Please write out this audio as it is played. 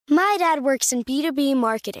My dad works in B2B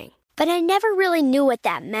marketing, but I never really knew what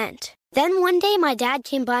that meant. Then one day my dad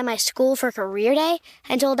came by my school for career day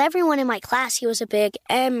and told everyone in my class he was a big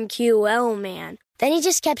MQL man. Then he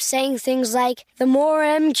just kept saying things like, the more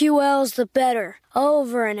MQLs, the better,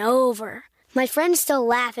 over and over. My friends still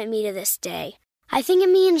laugh at me to this day. I think it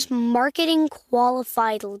means marketing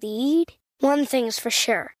qualified lead. One thing's for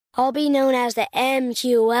sure, I'll be known as the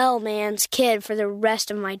MQL man's kid for the rest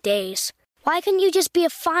of my days. Why couldn't you just be a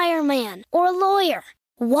fireman or a lawyer?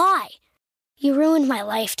 Why? You ruined my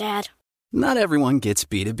life, Dad. Not everyone gets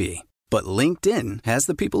B2B, but LinkedIn has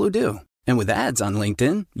the people who do. And with ads on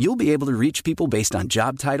LinkedIn, you'll be able to reach people based on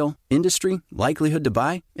job title, industry, likelihood to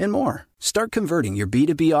buy, and more. Start converting your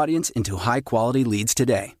B2B audience into high-quality leads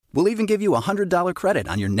today. We'll even give you a $100 credit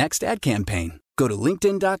on your next ad campaign. Go to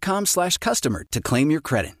linkedin.com/customer to claim your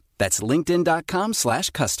credit. That's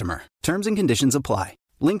linkedin.com/customer. Terms and conditions apply.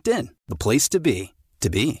 LinkedIn, the place to be, to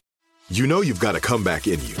be. You know you've got a comeback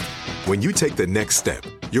in you. When you take the next step,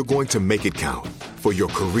 you're going to make it count. For your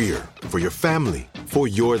career, for your family, for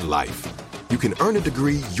your life. You can earn a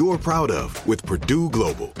degree you're proud of with Purdue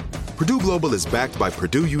Global. Purdue Global is backed by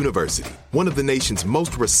Purdue University, one of the nation's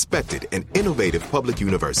most respected and innovative public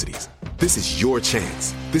universities. This is your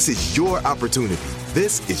chance. This is your opportunity.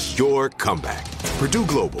 This is your comeback. Purdue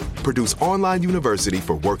Global, Purdue's online university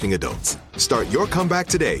for working adults. Start your comeback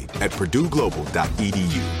today at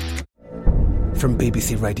purdueglobal.edu. From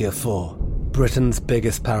BBC Radio 4, Britain's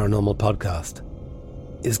biggest paranormal podcast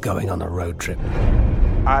is going on a road trip.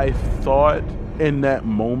 I thought in that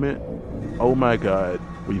moment, oh my God,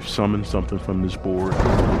 we've summoned something from this board.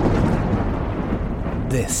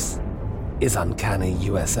 This is Uncanny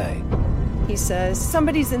USA. He says,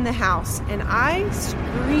 somebody's in the house, and I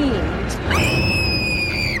screamed.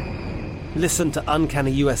 Listen to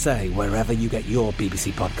Uncanny USA wherever you get your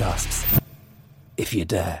BBC podcasts, if you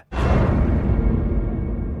dare.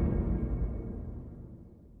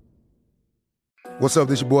 What's up,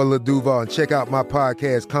 this your boy Lil Duval, and check out my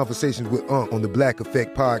podcast, Conversations with Unc, on the Black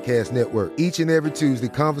Effect Podcast Network. Each and every Tuesday,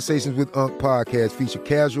 Conversations with Unc podcast feature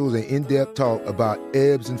casuals and in-depth talk about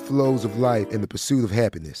ebbs and flows of life and the pursuit of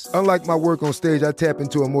happiness. Unlike my work on stage, I tap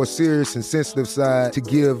into a more serious and sensitive side to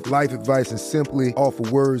give life advice and simply offer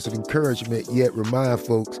words of encouragement, yet remind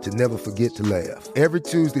folks to never forget to laugh. Every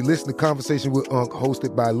Tuesday, listen to Conversation with Unc,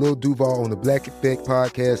 hosted by Lil Duval on the Black Effect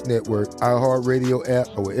Podcast Network, iHeartRadio app,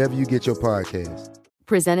 or wherever you get your podcasts.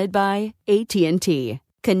 Presented by AT&T.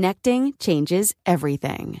 Connecting changes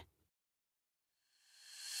everything.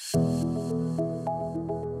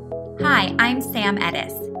 Hi, I'm Sam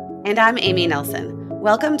Edis. And I'm Amy Nelson.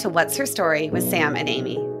 Welcome to What's Her Story with Sam and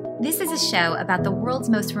Amy. This is a show about the world's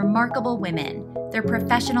most remarkable women, their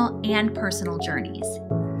professional and personal journeys.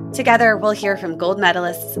 Together, we'll hear from gold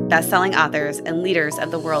medalists, best-selling authors, and leaders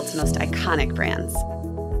of the world's most iconic brands.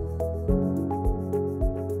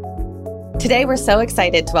 Today, we're so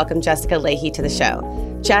excited to welcome Jessica Lahey to the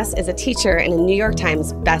show. Jess is a teacher and a New York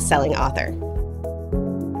Times best-selling author.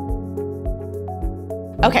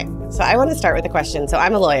 Okay, so I want to start with a question. So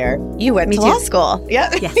I'm a lawyer. You went to law school. Yeah,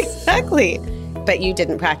 yes. Exactly. But you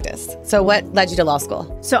didn't practice. So what led you to law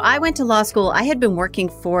school? So I went to law school. I had been working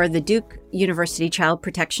for the Duke University Child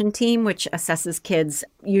Protection Team, which assesses kids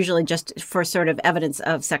usually just for sort of evidence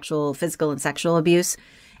of physical and sexual abuse.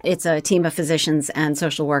 It's a team of physicians and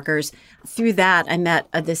social workers. Through that, I met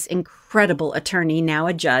this incredible attorney, now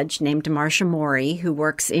a judge, named Marcia Morey, who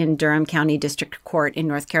works in Durham County District Court in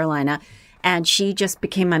North Carolina. And she just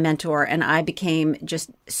became my mentor, and I became just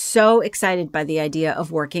so excited by the idea of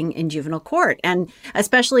working in juvenile court. And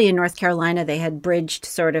especially in North Carolina, they had bridged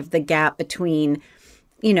sort of the gap between,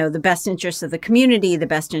 you know, the best interests of the community, the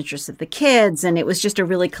best interests of the kids. And it was just a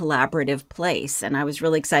really collaborative place. And I was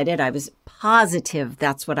really excited. I was positive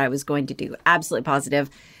that's what I was going to do. Absolutely positive.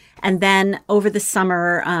 And then over the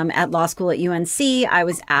summer at law school at UNC, I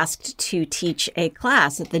was asked to teach a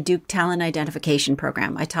class at the Duke Talent Identification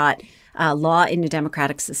Program. I taught law in a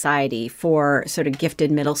democratic society for sort of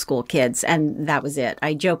gifted middle school kids. And that was it.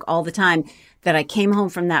 I joke all the time that I came home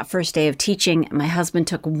from that first day of teaching. My husband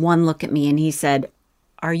took one look at me and he said,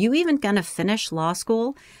 "Are you even going to finish law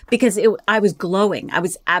school?" Because I was glowing. I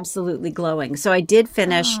was absolutely glowing. So I did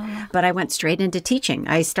finish, but I went straight into teaching.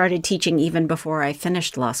 I started teaching even before I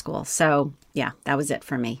finished law school. So yeah, that was it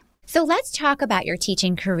for me. So let's talk about your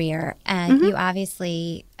teaching career. And you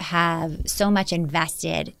obviously have so much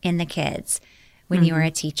invested in the kids when you were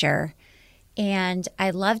a teacher. And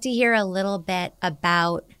I'd love to hear a little bit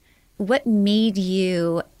about what made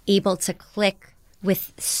you able to click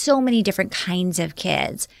with so many different kinds of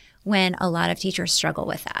kids when a lot of teachers struggle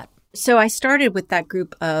with that. So I started with that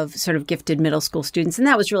group of sort of gifted middle school students, and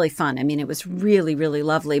that was really fun. I mean, it was really, really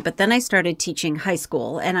lovely. But then I started teaching high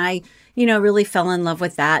school, and I, really fell in love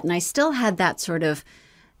with that. And I still had that sort of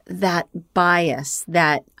that bias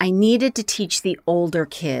that I needed to teach the older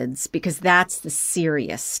kids because that's the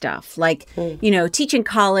serious stuff. Like, teaching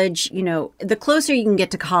college, the closer you can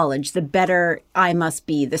get to college, the better I must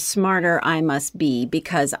be, the smarter I must be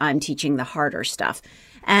because I'm teaching the harder stuff.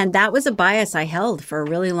 And that was a bias I held for a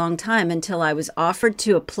really long time until I was offered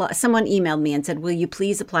to apply. Someone emailed me and said, will you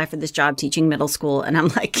please apply for this job teaching middle school? And I'm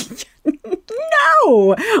like,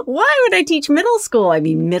 no, why would I teach middle school? I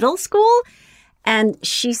mean, middle school? And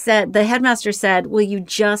she said, the headmaster said, will you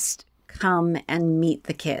just come and meet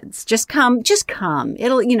the kids? Just come.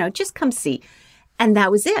 It'll, just come see. And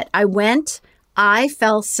that was it. I went. I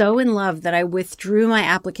fell so in love that I withdrew my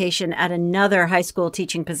application at another high school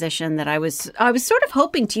teaching position that I was sort of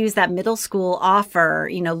hoping to use that middle school offer,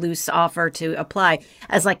 loose offer to apply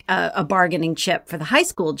as like a bargaining chip for the high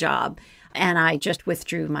school job. And I just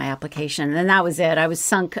withdrew my application. And that was it. I was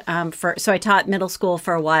sunk so I taught middle school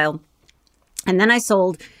for a while. And then I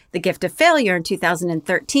sold The Gift of Failure in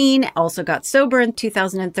 2013, also got sober in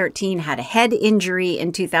 2013, had a head injury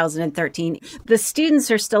in 2013. The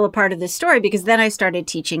students are still a part of this story because then I started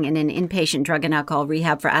teaching in an inpatient drug and alcohol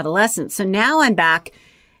rehab for adolescents. So now I'm back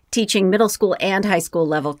teaching middle school and high school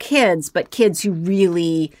level kids, but kids who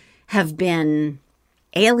really have been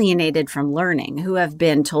alienated from learning, who have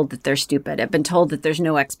been told that they're stupid, have been told that there's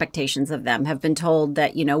no expectations of them, have been told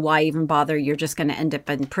that, why even bother? You're just going to end up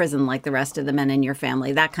in prison like the rest of the men in your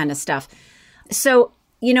family, that kind of stuff. So,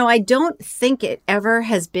 I don't think it ever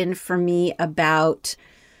has been for me about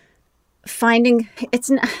finding,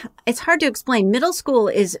 it's hard to explain. Middle school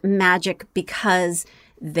is magic because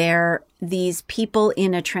they're these people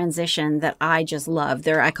in a transition that I just love.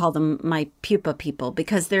 I call them my pupa people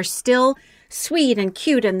because they're still sweet and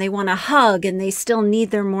cute and they want to hug and they still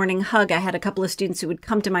need their morning hug. I had a couple of students who would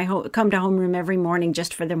come to homeroom every morning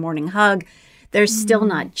just for their morning hug. They're still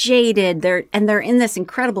not jaded. They're in this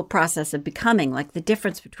incredible process of becoming. Like the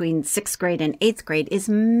difference between 6th grade and 8th grade is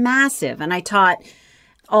massive. And I taught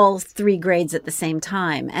all 3 grades at the same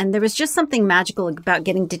time. And there was just something magical about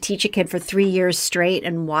getting to teach a kid for 3 years straight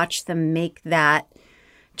and watch them make that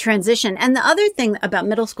transition. And the other thing about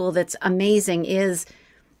middle school that's amazing is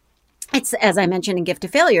it's, as I mentioned in Gift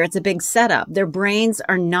of Failure, it's a big setup. Their brains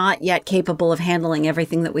are not yet capable of handling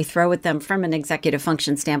everything that we throw at them from an executive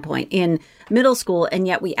function standpoint in middle school. And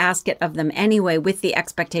yet we ask it of them anyway with the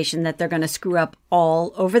expectation that they're going to screw up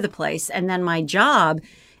all over the place. And then my job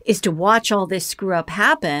is to watch all this screw up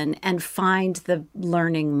happen and find the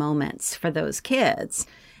learning moments for those kids.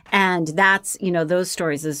 And that's, those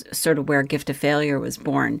stories is sort of where Gift of Failure was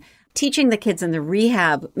born. Teaching the kids in the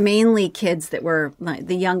rehab, mainly kids that were,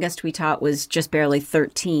 the youngest we taught was just barely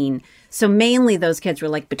 13. So mainly those kids were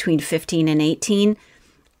like between 15 and 18.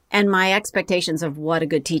 And my expectations of what a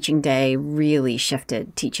good teaching day really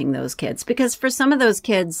shifted teaching those kids. Because for some of those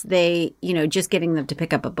kids, they, just getting them to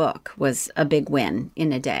pick up a book was a big win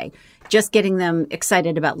in a day. Just getting them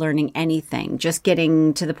excited about learning anything. Just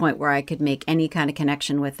getting to the point where I could make any kind of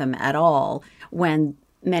connection with them at all when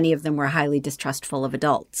many of them were highly distrustful of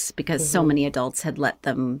adults because so many adults had let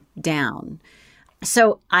them down.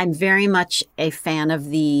 So I'm very much a fan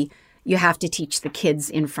of you have to teach the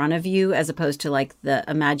kids in front of you as opposed to like the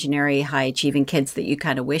imaginary high achieving kids that you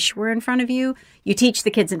kind of wish were in front of you. You teach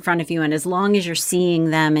the kids in front of you. And as long as you're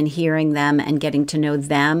seeing them and hearing them and getting to know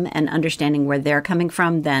them and understanding where they're coming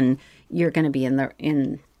from, then you're going to be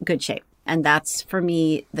in good shape. And that's for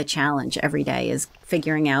me, the challenge every day is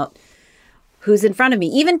figuring out who's in front of me.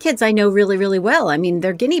 Even kids I know really, really well. I mean,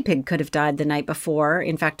 their guinea pig could have died the night before.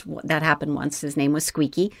 In fact, that happened once. His name was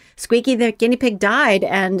Squeaky. Squeaky, the guinea pig, died,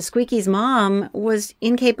 and Squeaky's mom was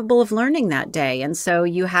incapable of learning that day. And so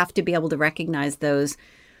you have to be able to recognize those,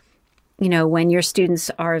 when your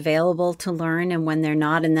students are available to learn and when they're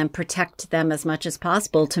not, and then protect them as much as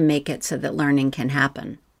possible to make it so that learning can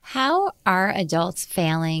happen. How are adults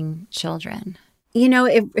failing children?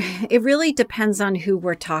 It really depends on who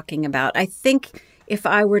we're talking about. I think if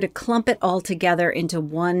I were to clump it all together into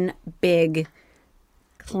one big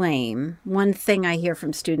claim, one thing I hear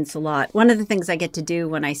from students a lot, one of the things I get to do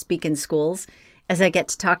when I speak in schools is I get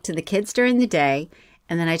to talk to the kids during the day,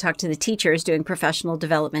 and then I talk to the teachers doing professional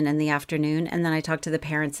development in the afternoon, and then I talk to the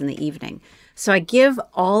parents in the evening. So I give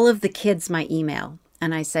all of the kids my email,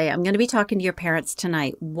 and I say, I'm going to be talking to your parents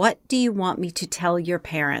tonight. What do you want me to tell your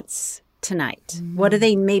parents tonight? What do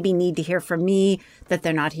they maybe need to hear from me that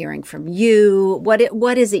they're not hearing from you?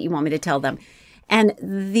 What is it you want me to tell them? And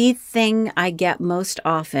the thing I get most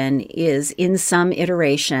often is in some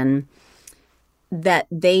iteration that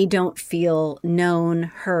they don't feel known,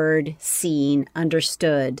 heard, seen,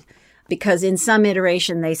 understood. Because in some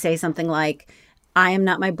iteration, they say something like, I am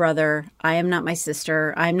not my brother. I am not my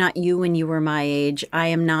sister. I am not you when you were my age. I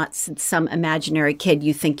am not some imaginary kid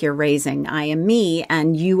you think you're raising. I am me,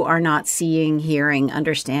 and you are not seeing, hearing,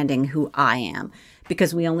 understanding who I am,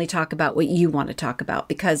 because we only talk about what you want to talk about,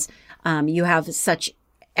 because you have such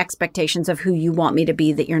expectations of who you want me to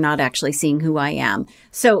be that you're not actually seeing who I am.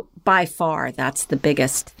 So by far, that's the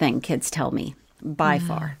biggest thing kids tell me, by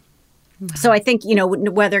far. So I think,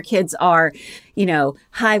 whether kids are,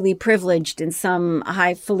 highly privileged in some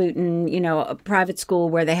highfalutin, a private school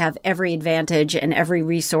where they have every advantage and every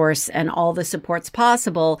resource and all the supports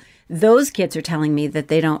possible, those kids are telling me that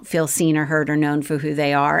they don't feel seen or heard or known for who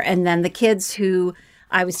they are. And then the kids who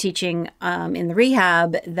I was teaching in the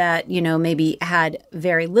rehab that, maybe had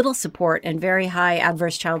very little support and very high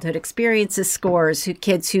adverse childhood experiences scores,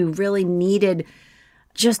 kids who really needed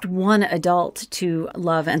just one adult to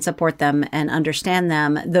love and support them and understand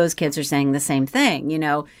them, those kids are saying the same thing.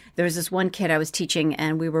 There was this one kid I was teaching,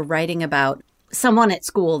 and we were writing about someone at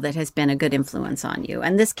school that has been a good influence on you.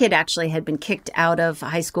 And this kid actually had been kicked out of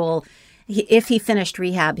high school. If he finished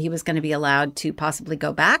rehab, he was going to be allowed to possibly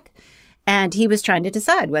go back. And he was trying to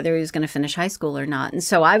decide whether he was going to finish high school or not. And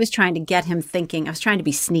so I was trying to get him thinking. I was trying to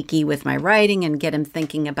be sneaky with my writing and get him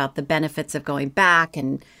thinking about the benefits of going back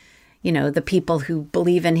and the people who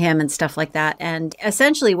believe in him and stuff like that. And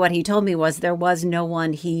essentially what he told me was there was no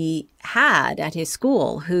one he had at his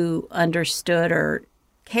school who understood or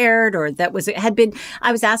cared, or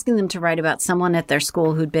I was asking them to write about someone at their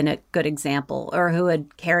school who'd been a good example, or who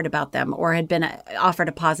had cared about them, or had been offered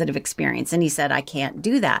a positive experience. And he said, I can't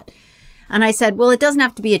do that. And I said, well, it doesn't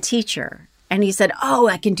have to be a teacher. And he said, oh,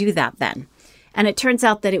 I can do that then. And it turns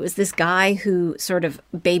out that it was this guy who sort of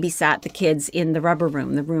babysat the kids in the rubber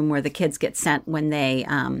room, the room where the kids get sent when they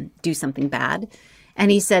do something bad.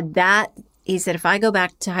 And he said, if I go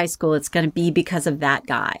back to high school, it's going to be because of that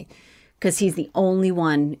guy, because he's the only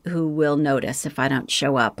one who will notice if I don't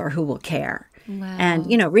show up or who will care. Wow.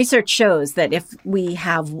 And, research shows that if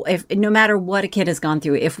no matter what a kid has gone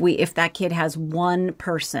through, if that kid has one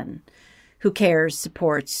person who cares,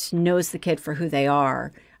 supports, knows the kid for who they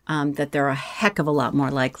are, that they're a heck of a lot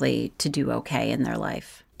more likely to do okay in their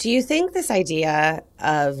life. Do you think this idea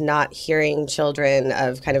of not hearing children,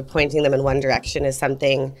 of kind of pointing them in one direction, is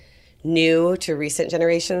something new to recent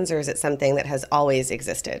generations, or is it something that has always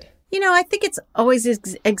existed? I think it's always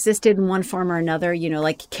existed in one form or another,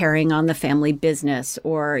 like carrying on the family business,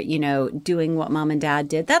 or, doing what mom and dad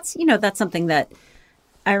did. That's something that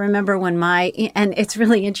I remember and it's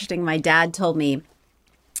really interesting, my dad told me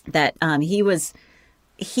that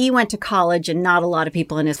he went to college, and not a lot of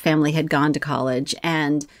people in his family had gone to college.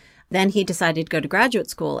 And then he decided to go to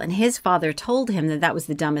graduate school. And his father told him that was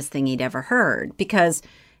the dumbest thing he'd ever heard, because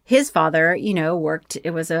his father, worked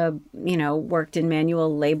in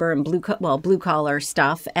manual labor and blue collar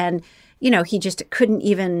stuff. And, he just couldn't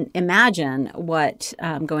even imagine what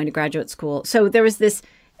going to graduate school. So there was this.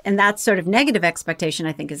 And that sort of negative expectation,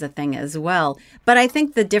 I think, is a thing as well. But I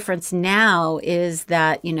think the difference now is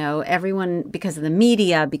that, everyone, because of the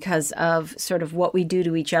media, because of sort of what we do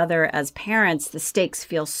to each other as parents, the stakes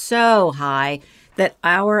feel so high that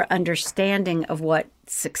our understanding of what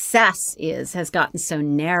success has gotten so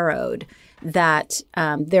narrowed that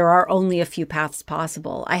there are only a few paths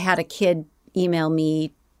possible. I had a kid email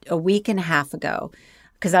me a week and a half ago,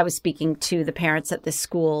 because I was speaking to the parents at this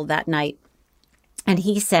school that night. And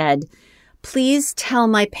he said, please tell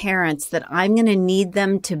my parents that I'm going to need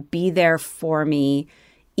them to be there for me,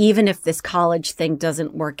 even if this college thing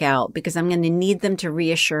doesn't work out, because I'm going to need them to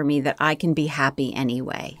reassure me that I can be happy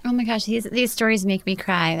anyway. Oh my gosh, these stories make me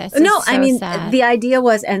cry. That's sad. The idea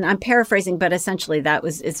was, and I'm paraphrasing, but essentially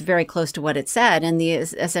it's very close to what it said. And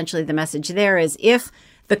essentially the message there is, if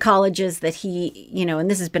the colleges that he,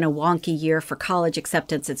 and this has been a wonky year for college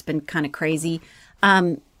acceptance, it's been kind of crazy.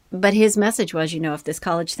 But his message was, if this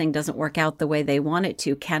college thing doesn't work out the way they want it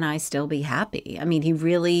to, can I still be happy? I mean, he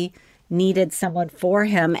really needed someone for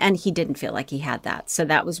him, and he didn't feel like he had that. So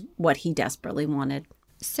that was what he desperately wanted.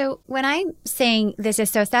 So when I'm saying this is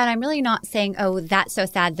so sad, I'm really not saying, oh, that's so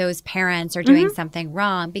sad, those parents are doing something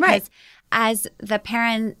wrong. Because as the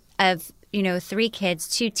parent of, 3 kids,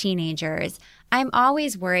 2 teenagers, I'm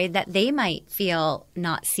always worried that they might feel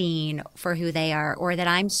not seen for who they are, or that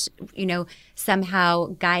I'm,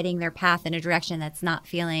 somehow guiding their path in a direction that's not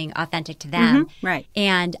feeling authentic to them. Right.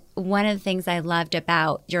 And one of the things I loved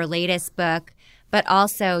about your latest book, but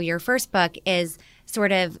also your first book, is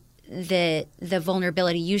sort of the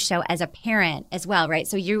vulnerability you show as a parent as well, right?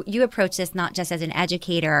 So you approach this not just as an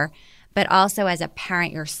educator, but also as a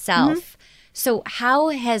parent yourself. Mm-hmm. So how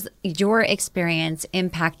has your experience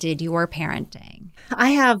impacted your parenting? I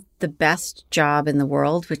have the best job in the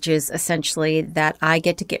world, which is essentially that I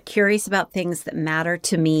get to get curious about things that matter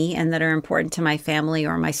to me and that are important to my family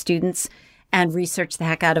or my students and research the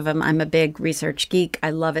heck out of them. I'm a big research geek. I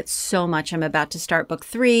love it so much. I'm about to start book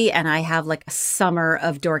 3 and I have like a summer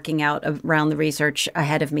of dorking out around the research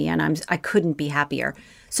ahead of me, and I couldn't be happier.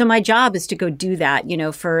 So my job is to go do that. You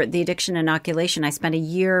know, for the addiction inoculation, I spent a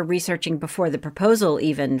year researching before the proposal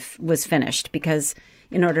even was finished, because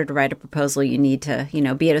in order to write a proposal, you need to,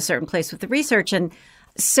 be at a certain place with the research. And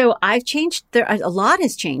so I've changed. A lot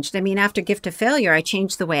has changed. I mean, after Gift of Failure, I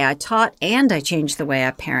changed the way I taught and I changed the way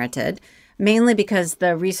I parented, mainly because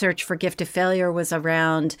the research for Gift of Failure was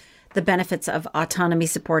around the benefits of autonomy,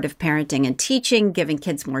 supportive parenting and teaching, giving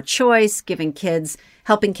kids more choice,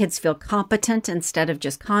 helping kids feel competent instead of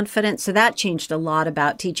just confident. So that changed a lot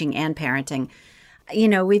about teaching and parenting.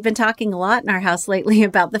 We've been talking a lot in our house lately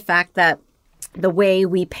about the fact that the way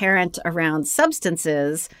we parent around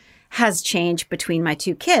substances has changed between my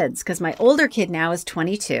two kids, because my older kid now is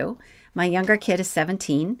 22. My younger kid is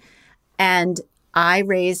 17. And I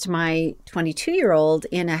raised my 22-year-old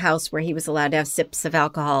in a house where he was allowed to have sips of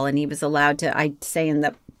alcohol, and he was allowed to, I say in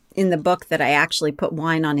the book that I actually put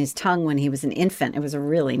wine on his tongue when he was an infant. It was a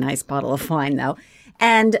really nice bottle of wine, though.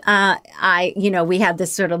 And we had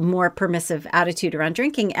this sort of more permissive attitude around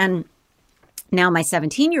drinking. And now my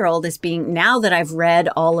 17-year-old is now that I've read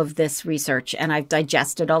all of this research and I've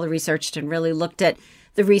digested all the research and really looked at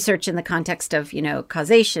the research in the context of,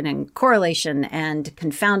 causation and correlation and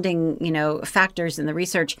confounding, factors in the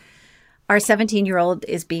research, our 17-year-old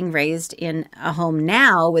is being raised in a home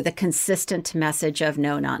now with a consistent message of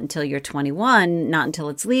no, not until you're 21, not until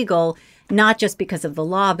it's legal, not just because of the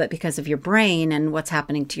law, but because of your brain and what's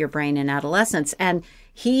happening to your brain in adolescence. And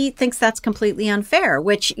he thinks that's completely unfair,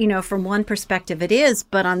 which, from one perspective it is.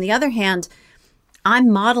 But on the other hand,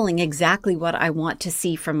 I'm modeling exactly what I want to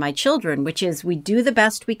see from my children, which is we do the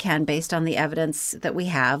best we can based on the evidence that we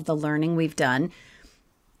have, the learning we've done.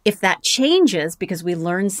 If that changes because we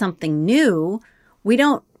learn something new, we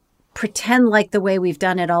don't pretend like the way we've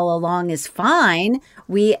done it all along is fine.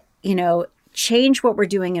 We, change what we're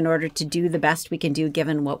doing in order to do the best we can do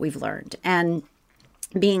given what we've learned. And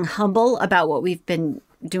being humble about what we've been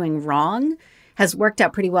doing wrong has worked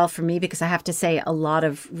out pretty well for me, because I have to say a lot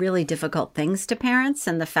of really difficult things to parents.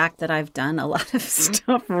 And the fact that I've done a lot of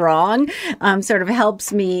stuff wrong sort of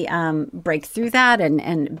helps me break through that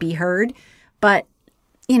and be heard. But,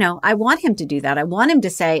 I want him to do that. I want him to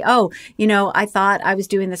say, oh, I thought I was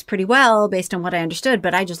doing this pretty well based on what I understood,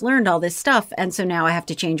 but I just learned all this stuff. And so now I have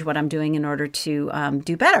to change what I'm doing in order to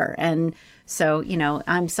do better. And so,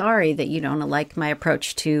 I'm sorry that you don't like my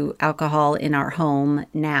approach to alcohol in our home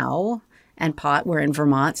now. And pot. We're in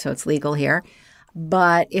Vermont, so it's legal here.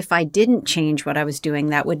 But if I didn't change what I was doing,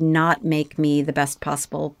 that would not make me the best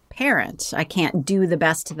possible parent. I can't do the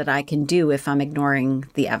best that I can do if I'm ignoring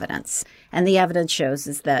the evidence. And the evidence shows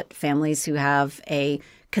is that families who have a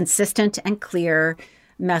consistent and clear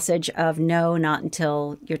message of no, not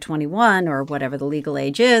until you're 21 or whatever the legal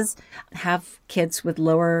age is, have kids with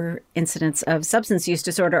lower incidence of substance use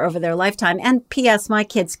disorder over their lifetime. And P.S., my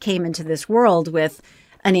kids came into this world with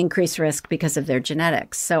an increased risk because of their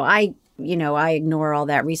genetics. So I ignore all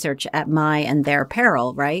that research at my and their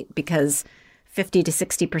peril, right? Because 50 to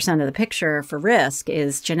 60% of the picture for risk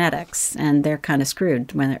is genetics, and they're kind of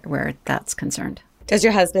screwed where that's concerned. Does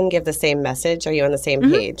your husband give the same message? Are you on the same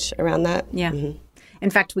page around that? Yeah. Mm-hmm. In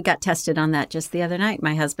fact, we got tested on that just the other night.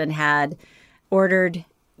 My husband had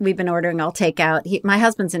we've been ordering all takeout. My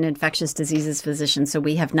husband's an infectious diseases physician, so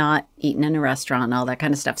we have not eaten in a restaurant and all that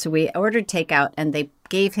kind of stuff. So we ordered takeout, and they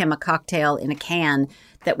gave him a cocktail in a can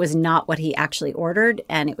that was not what he actually ordered,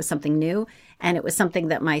 and it was something new. And it was something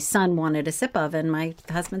that my son wanted a sip of, and my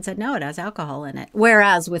husband said, no, it has alcohol in it.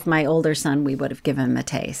 Whereas with my older son, we would have given him a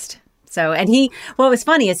taste. So, and what was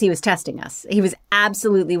funny is he was testing us. He was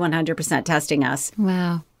absolutely 100% testing us.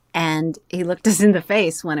 Wow. And he looked us in the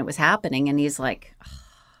face when it was happening, and he's like,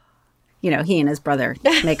 he and his brother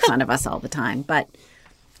make fun of us all the time. But,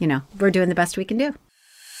 we're doing the best we can do.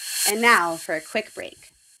 And now for a quick break.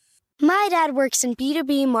 My dad works in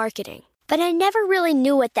B2B marketing, but I never really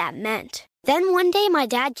knew what that meant. Then one day my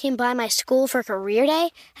dad came by my school for career day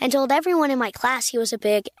and told everyone in my class he was a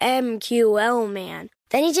big MQL man.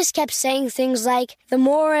 Then he just kept saying things like, the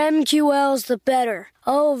more MQLs, the better,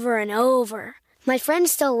 over and over. My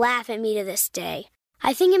friends still laugh at me to this day.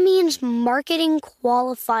 I think it means marketing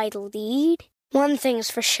qualified lead. One thing's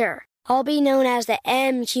for sure. I'll be known as the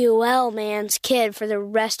MQL man's kid for the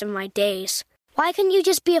rest of my days. Why couldn't you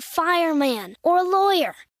just be a fireman or a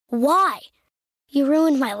lawyer? Why? You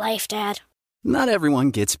ruined my life, Dad. Not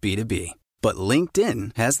everyone gets B2B, but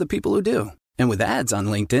LinkedIn has the people who do. And with ads on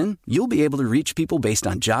LinkedIn, you'll be able to reach people based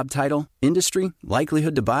on job title, industry,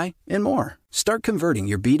 likelihood to buy, and more. Start converting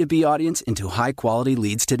your B2B audience into high-quality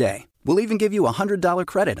leads today. We'll even give you a $100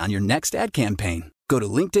 credit on your next ad campaign. Go to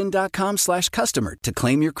linkedin.com/customer to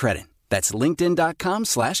claim your credit. That's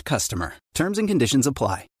linkedin.com/customer. Terms and conditions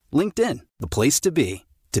apply. LinkedIn, the place to be,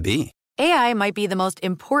 to be. AI might be the most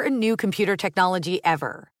important new computer technology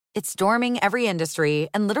ever. It's storming every industry,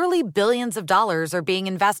 and literally billions of dollars are being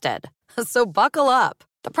invested. So buckle up.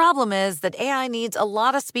 The problem is that AI needs a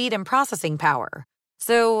lot of speed and processing power.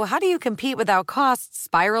 So how do you compete without costs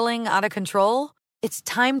spiraling out of control? It's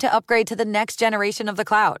time to upgrade to the next generation of the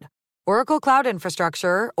cloud. Oracle Cloud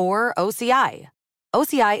Infrastructure, or OCI.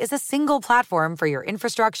 OCI is a single platform for your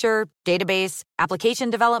infrastructure, database, application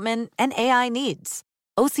development, and AI needs.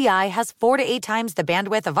 OCI has 4 to 8 times the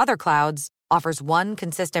bandwidth of other clouds, offers one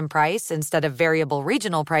consistent price instead of variable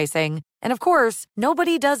regional pricing, and of course,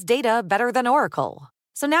 nobody does data better than Oracle.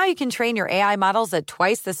 So now you can train your AI models at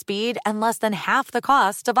twice the speed and less than half the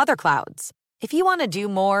cost of other clouds. If you want to do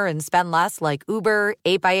more and spend less like Uber,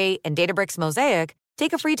 8x8, and Databricks Mosaic,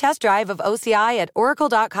 take a free test drive of OCI at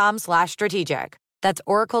oracle.com/strategic. That's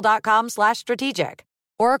oracle.com/strategic.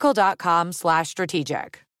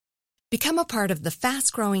 oracle.com/strategic. Become a part of the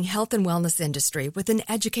fast-growing health and wellness industry with an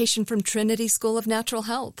education from Trinity School of Natural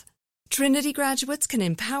Health. Trinity graduates can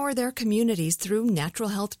empower their communities through natural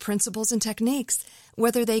health principles and techniques,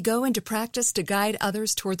 whether they go into practice to guide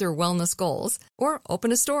others toward their wellness goals or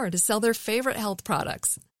open a store to sell their favorite health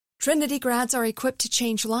products. Trinity grads are equipped to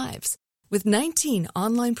change lives with 19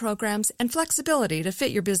 online programs and flexibility to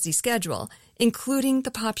fit your busy schedule, including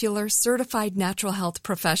the popular Certified Natural Health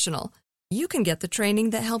Professional. You can get the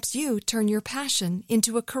training that helps you turn your passion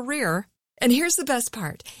into a career. And here's the best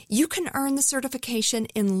part. You can earn the certification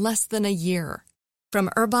in less than a year. From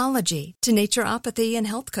herbology to naturopathy and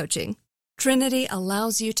health coaching, Trinity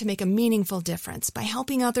allows you to make a meaningful difference by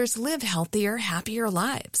helping others live healthier, happier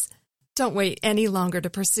lives. Don't wait any longer to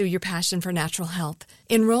pursue your passion for natural health.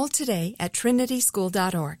 Enroll today at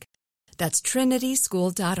trinityschool.org. That's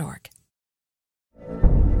trinityschool.org.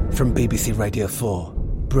 From BBC Radio 4,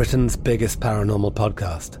 Britain's biggest paranormal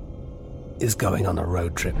podcast is going on a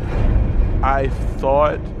road trip. I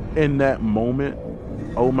thought in that moment,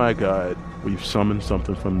 oh my God, we've summoned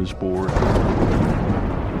something from this board.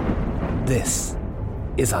 This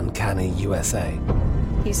is Uncanny USA.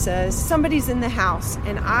 He says, somebody's in the house,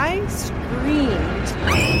 and I screamed.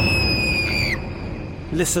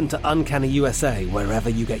 Listen to Uncanny USA wherever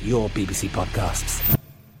you get your BBC podcasts,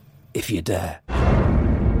 if you dare.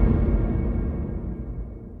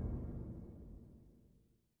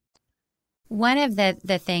 One of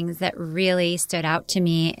the things that really stood out to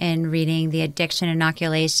me in reading the addiction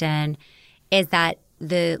inoculation is that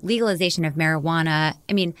the legalization of marijuana,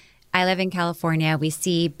 I mean, I live in California. We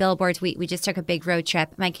see billboards. We just took a big road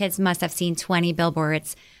trip. My kids must have seen 20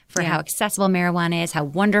 billboards for how accessible marijuana is, how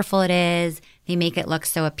wonderful it is. They make it look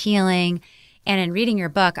so appealing. And in reading your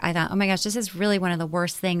book, I thought, oh my gosh, this is really one of the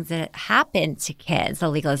worst things that happened to kids, the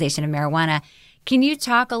legalization of marijuana. Can you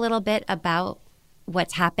talk a little bit about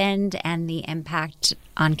what's happened and the impact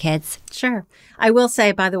on kids? Sure. I will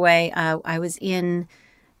say, by the way, I was in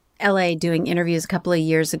LA doing interviews a couple of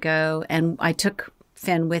years ago, and I took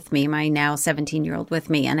Finn with me, my now 17-year-old with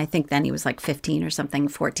me. And I think then he was like 15 or something,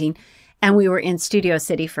 14. And we were in Studio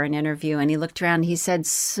City for an interview, and he looked around and he said,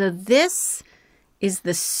 so this is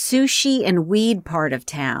the sushi and weed part of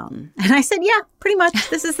town. And I said, yeah, pretty much.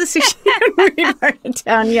 This is the sushi and weed part of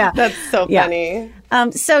town. Yeah. That's so funny.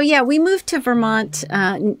 We moved to Vermont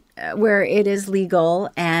where it is legal.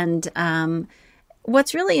 And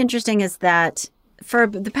what's really interesting is that for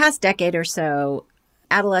the past decade or so,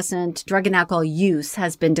 adolescent drug and alcohol use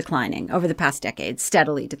has been declining over the past decade,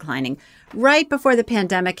 steadily declining. Right before the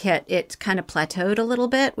pandemic hit, it kind of plateaued a little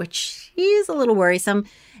bit, which is a little worrisome.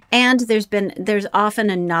 And there's often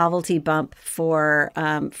a novelty bump for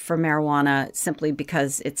marijuana simply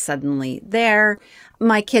because it's suddenly there.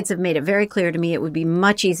 My kids have made it very clear to me it would be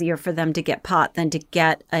much easier for them to get pot than to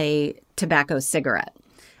get a tobacco cigarette.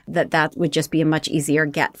 That would just be a much easier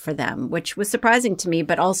get for them, which was surprising to me,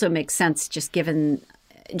 but also makes sense just given,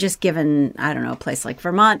 I don't know, a place like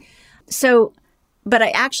Vermont. So, but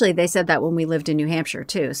they said that when we lived in New Hampshire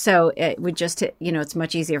too. So it would just, it's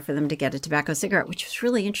much easier for them to get a tobacco cigarette, which was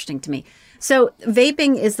really interesting to me. So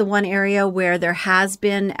vaping is the one area where there has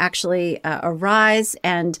been actually a rise,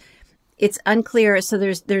 and it's unclear. So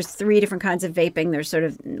there's 3 different kinds of vaping. There's sort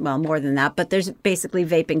of, well, more than that, but there's basically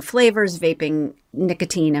vaping flavors, vaping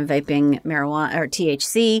nicotine, and vaping marijuana or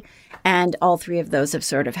THC. And all 3 of those have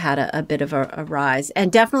sort of had a bit of a rise.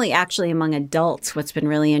 And definitely actually among adults, what's been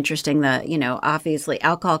really interesting, obviously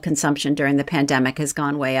alcohol consumption during the pandemic has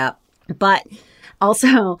gone way up. But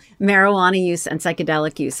also, marijuana use and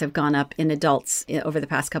psychedelic use have gone up in adults over the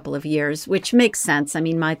past couple of years, which makes sense. I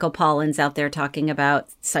mean, Michael Pollan's out there talking about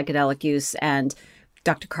psychedelic use, and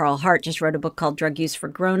Dr. Carl Hart just wrote a book called Drug Use for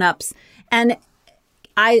Grown-Ups. And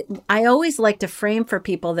I always like to frame for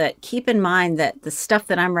people that keep in mind that the stuff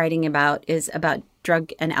that I'm writing about is about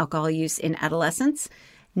drug and alcohol use in adolescents,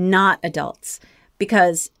 not adults,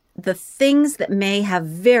 because the things that may have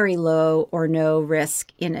very low or no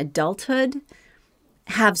risk in adulthood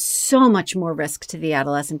have so much more risk to the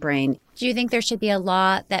adolescent brain. Do you think there should be a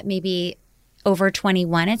law that maybe over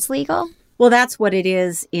 21 it's legal? Well, that's what it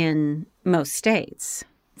is in most states.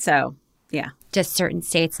 So, yeah. Just certain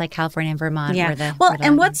states like California and Vermont. Yeah.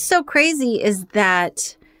 And what's so crazy is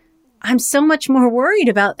that I'm so much more worried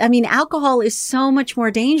about, alcohol is so much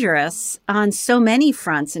more dangerous on so many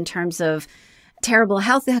fronts in terms of terrible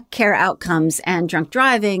health care outcomes and drunk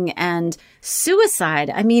driving and suicide.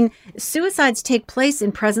 Suicides take place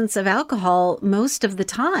in presence of alcohol most of the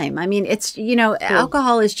time. It's,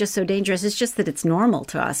 alcohol is just so dangerous. It's just that it's normal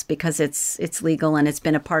to us because it's legal and it's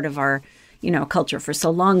been a part of our, culture for so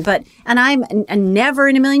long. And I'm never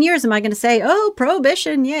in a million years am I going to say, oh,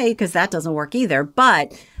 prohibition, yay, because that doesn't work either.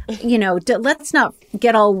 But let's not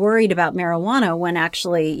get all worried about marijuana when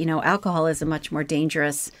actually, alcohol is a much more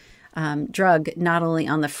dangerous drug, not only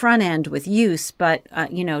on the front end with use, but,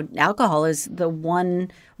 alcohol is the one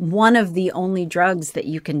of the only drugs that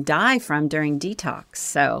you can die from during detox.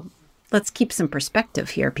 So let's keep some perspective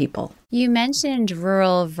here, people. You mentioned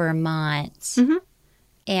rural Vermont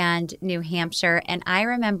and New Hampshire. And I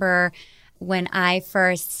remember when I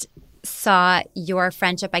first saw your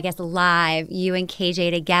friendship, I guess, live, you and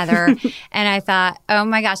KJ together. And I thought, oh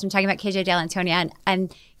my gosh, I'm talking about KJ Dell'Antonia.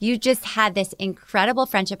 And you just had this incredible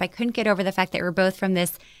friendship. I couldn't get over the fact that we were both from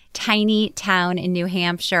this tiny town in New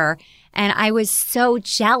Hampshire. And I was so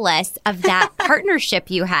jealous of that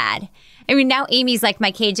partnership you had. Now Amy's like my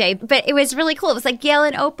KJ, but it was really cool. It was like Gail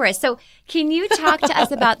and Oprah. So can you talk to us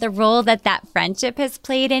about the role that friendship has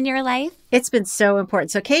played in your life? It's been so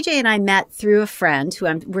important. So KJ and I met through a friend who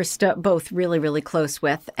we're both really, really close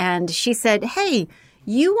with. And she said, hey,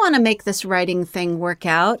 you want to make this writing thing work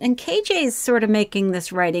out. And KJ's sort of making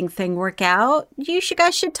this writing thing work out. You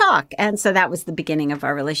guys should talk. And so that was the beginning of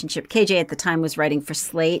our relationship. KJ at the time was writing for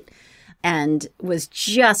Slate and was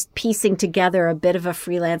just piecing together a bit of a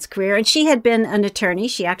freelance career. And she had been an attorney.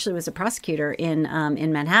 She actually was a prosecutor in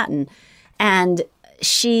Manhattan. And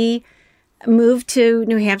she moved to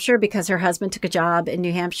New Hampshire because her husband took a job in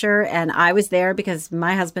New Hampshire. And I was there because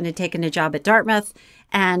my husband had taken a job at Dartmouth.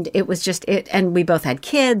 And it was just it. And we both had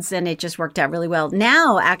kids and it just worked out really well.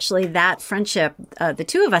 Now, actually, that friendship, the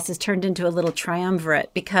two of us, has turned into a little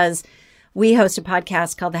triumvirate because we host a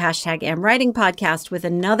podcast called the #AmWriting Podcast with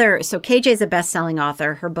another. So KJ's a best-selling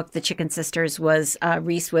author. Her book, The Chicken Sisters, was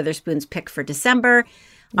Reese Witherspoon's pick for December.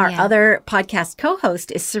 Our other podcast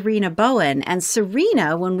co-host is Serena Bowen. And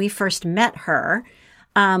Serena, when we first met her,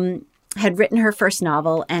 had written her first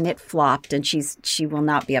novel and it flopped. And she will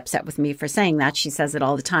not be upset with me for saying that. She says it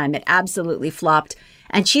all the time. It absolutely flopped.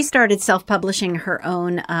 And she started self-publishing her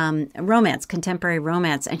own romance, contemporary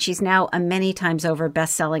romance. And she's now a many times over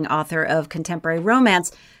best-selling author of contemporary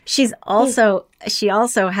romance. She also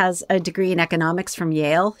has a degree in economics from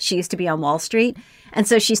Yale. She used to be on Wall Street. And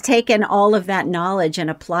so she's taken all of that knowledge and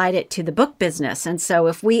applied it to the book business. And so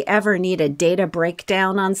if we ever need a data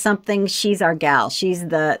breakdown on something, she's our gal. She's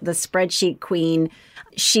the spreadsheet queen.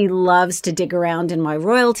 She loves to dig around in my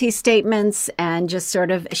royalty statements and just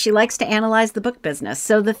she likes to analyze the book business.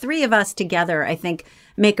 So the three of us together, I think,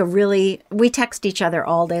 we text each other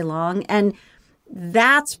all day long. And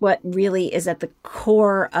that's what really is at the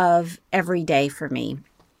core of every day for me.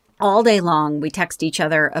 All day long, we text each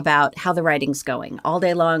other about how the writing's going. All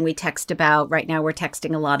day long, we text about, right now we're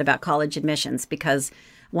texting a lot about college admissions because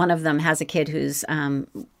one of them has a kid who's,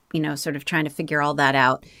 sort of trying to figure all that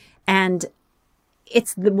out. And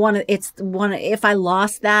it's the one, if I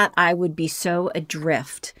lost that, I would be so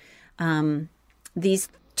adrift. These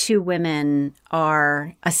two women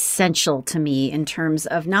are essential to me in terms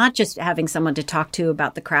of not just having someone to talk to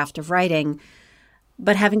about the craft of writing,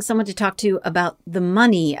 but having someone to talk to about the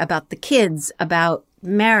money, about the kids, about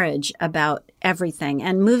marriage, about everything.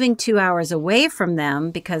 And moving 2 hours away from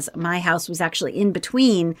them, because my house was actually in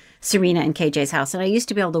between Serena and KJ's house. And I used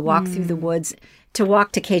to be able to walk through the woods. To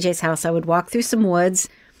walk to KJ's house, I would walk through some woods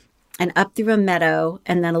and up through a meadow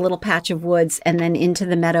and then a little patch of woods and then into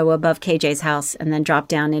the meadow above KJ's house and then drop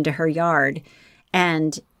down into her yard.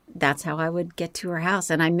 And that's how I would get to her house.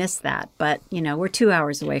 And I miss that. But, we're 2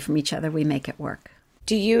 hours away from each other. We make it work.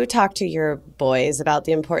 Do you talk to your boys about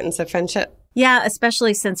the importance of friendship? Yeah,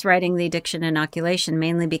 especially since writing The Addiction Inoculation,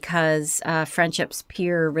 mainly because friendships,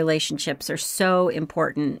 peer relationships are so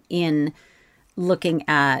important in looking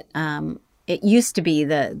at, it used to be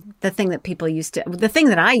the thing that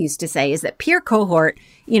I used to say is that peer cohort,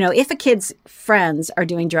 if a kid's friends are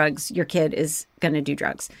doing drugs, your kid is going to do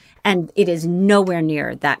drugs. And it is nowhere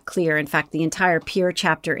near that clear. In fact, the entire peer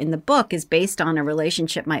chapter in the book is based on a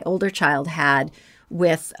relationship my older child had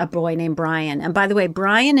with a boy named Brian. And by the way,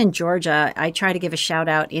 Brian and Georgia, I try to give a shout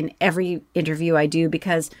out in every interview I do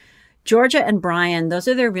because Georgia and Brian, those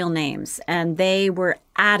are their real names. And they were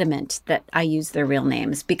adamant that I use their real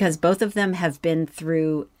names because both of them have been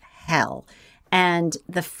through hell. And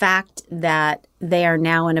the fact that they are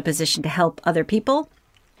now in a position to help other people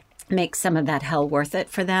makes some of that hell worth it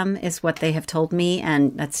for them is what they have told me.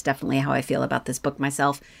 And that's definitely how I feel about this book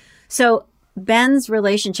myself. So Ben's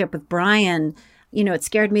relationship with Brian, it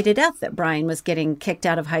scared me to death that Brian was getting kicked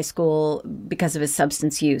out of high school because of his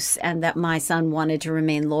substance use and that my son wanted to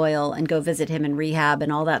remain loyal and go visit him in rehab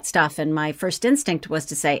and all that stuff. And my first instinct was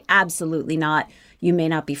to say, absolutely not. You may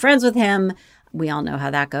not be friends with him. We all know how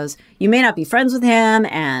that goes. You may not be friends with him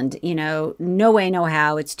and, no way, no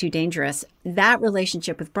how. It's too dangerous. That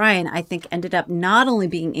relationship with Brian, I think, ended up not only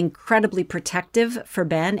being incredibly protective for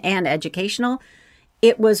Ben and educational,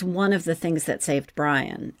 it was one of the things that saved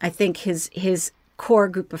Brian. I think his core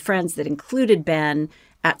group of friends that included Ben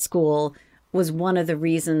at school was one of the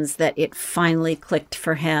reasons that it finally clicked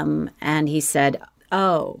for him. And he said,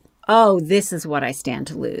 oh, this is what I stand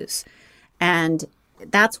to lose. And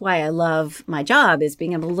that's why I love my job, is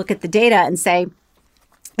being able to look at the data and say,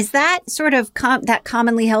 is that sort of that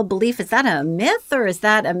commonly held belief, is that a myth or is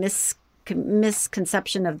that a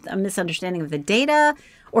misconception of a misunderstanding of the data?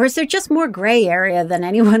 Or is there just more gray area than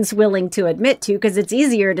anyone's willing to admit to? Because it's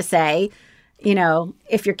easier to say,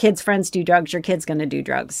 if your kid's friends do drugs, your kid's going to do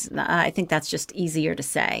drugs. I think that's just easier to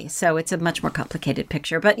say. So it's a much more complicated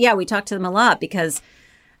picture. But yeah, we talk to them a lot because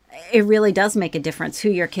it really does make a difference who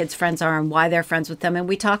your kids' friends are and why they're friends with them. And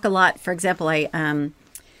we talk a lot. For example,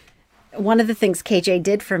 one of the things KJ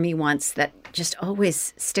did for me once that just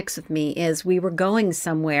always sticks with me is we were going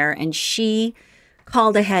somewhere and she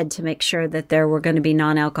called ahead to make sure that there were going to be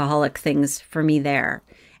non-alcoholic things for me there.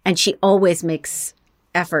 And she always makes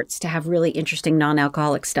efforts to have really interesting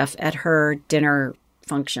non-alcoholic stuff at her dinner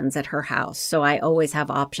functions at her house. So I always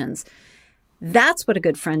have options. That's what a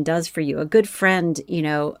good friend does for you. A good friend,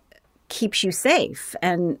 keeps you safe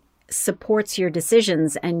and supports your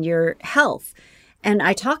decisions and your health. And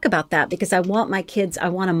I talk about that because I want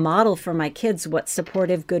to model for my kids what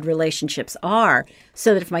supportive, good relationships are,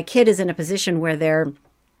 so that if my kid is in a position where they're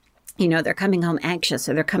coming home anxious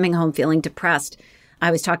or they're coming home feeling depressed.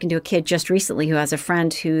 I was talking to a kid just recently who has a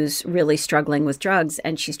friend who's really struggling with drugs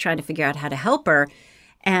and she's trying to figure out how to help her.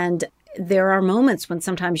 And there are moments when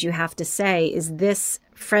sometimes you have to say, is this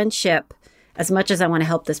friendship, as much as I want to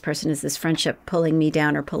help this person, is this friendship pulling me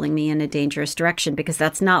down or pulling me in a dangerous direction? Because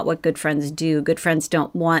that's not what good friends do. Good friends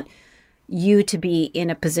don't want you to be in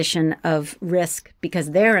a position of risk because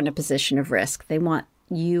they're in a position of risk. They want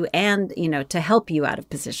you and, to help you out of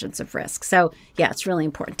positions of risk. So yeah, it's really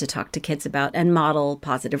important to talk to kids about and model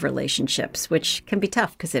positive relationships, which can be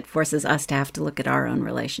tough because it forces us to have to look at our own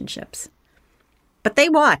relationships. But they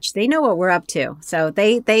watch, they know what we're up to. So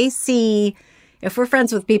they see if we're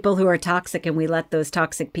friends with people who are toxic and we let those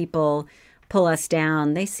toxic people pull us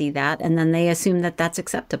down, they see that and then they assume that that's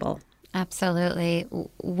acceptable. Absolutely.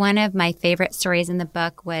 One of my favorite stories in the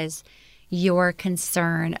book was your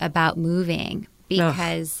concern about moving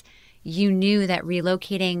because you knew that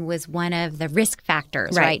relocating was one of the risk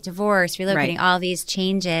factors, right? Divorce, relocating, all these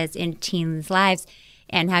changes in teens' lives,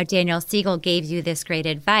 and how Daniel Siegel gave you this great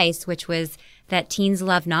advice, which was that teens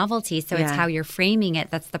love novelty. So it's how you're framing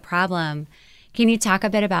it that's the problem. Can you talk a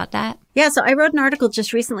bit about that? Yeah, so I wrote an article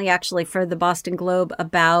just recently, actually, for the Boston Globe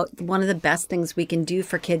about one of the best things we can do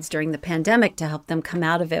for kids during the pandemic to help them come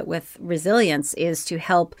out of it with resilience is to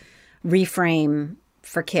help reframe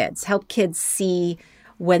for kids, help kids see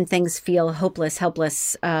when things feel hopeless,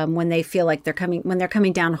 helpless, when they feel like they're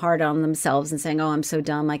coming down hard on themselves and saying, oh, I'm so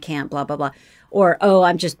dumb, I can't, blah, blah, blah. or, oh,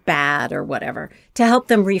 I'm just bad or whatever, to help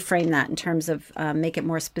them reframe that in terms of make it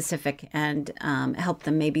more specific and help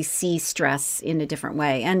them maybe see stress in a different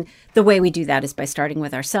way. And the way we do that is by starting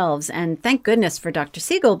with ourselves. And thank goodness for Dr.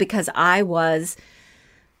 Siegel, because I was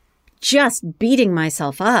just beating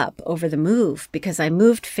myself up over the move, because I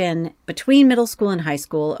moved Finn between middle school and high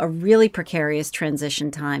school, a really precarious transition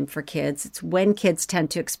time for kids. It's when kids tend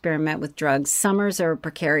to experiment with drugs. Summers are a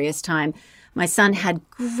precarious time. My son had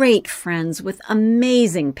great friends with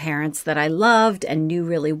amazing parents that I loved and knew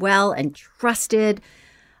really well and trusted.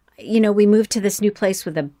 You know, we moved to this new place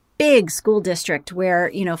with a big school district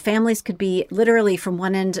where, you know, families could be literally from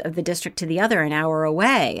one end of the district to the other an hour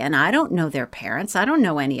away. And I don't know their parents. I don't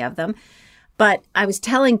know any of them. But I was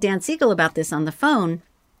telling Dan Siegel about this on the phone.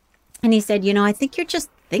 And he said, you know, I think you're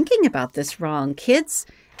just thinking about this wrong. Kids,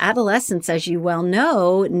 adolescents, as you well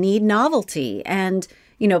know, need novelty. And,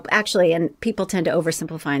 you know, actually, and people tend to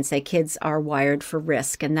oversimplify and say kids are wired for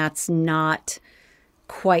risk. And that's not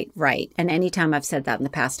quite right. And anytime I've said that in the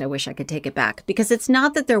past, I wish I could take it back, because it's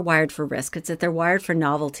not that they're wired for risk. It's that they're wired for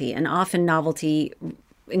novelty. And often novelty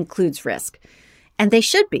includes risk. And they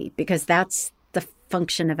should be, because that's the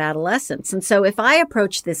function of adolescence. And so if I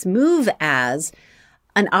approach this move as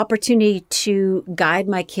an opportunity to guide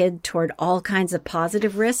my kid toward all kinds of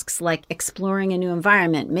positive risks, like exploring a new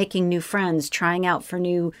environment, making new friends, trying out for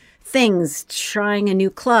new things, trying a new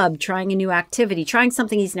club, trying a new activity, trying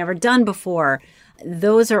something he's never done before,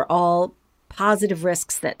 those are all positive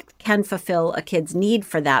risks that can fulfill a kid's need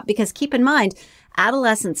for that. Because keep in mind,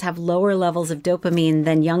 adolescents have lower levels of dopamine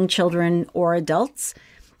than young children or adults.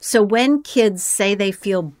 So when kids say they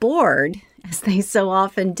feel bored, as they so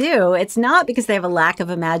often do, it's not because they have a lack of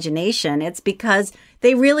imagination. It's because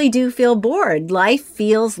they really do feel bored. Life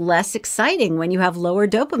feels less exciting when you have lower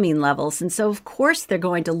dopamine levels. And so, of course, they're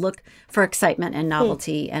going to look for excitement and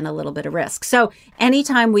novelty and a little bit of risk. So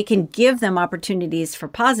anytime we can give them opportunities for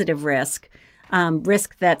positive risk,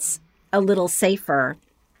 risk that's a little safer,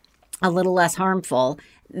 a little less harmful,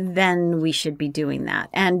 then we should be doing that.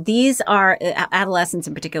 And these are, adolescence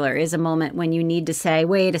in particular, is a moment when you need to say,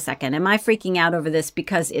 wait a second, am I freaking out over this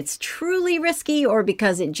because it's truly risky or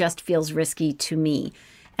because it just feels risky to me?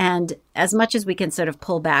 And as much as we can sort of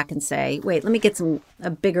pull back and say, wait, let me get a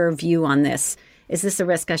bigger view on this. Is this a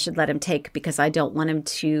risk I should let him take because I don't want him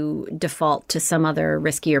to default to some other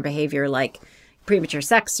riskier behavior like premature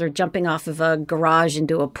sex or jumping off of a garage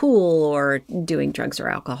into a pool or doing drugs or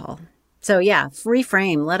alcohol? So yeah,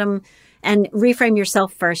 reframe, let them, and reframe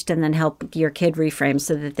yourself first and then help your kid reframe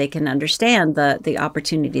so that they can understand the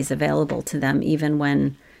opportunities available to them, even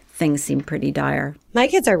when things seem pretty dire. My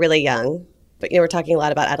kids are really young, but we're talking a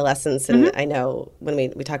lot about adolescence, and I know when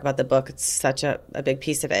we talk about the book, it's such a big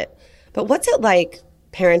piece of it. But what's it like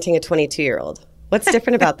parenting a 22-year-old? What's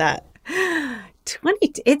different about that?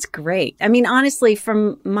 It's great. I mean, honestly,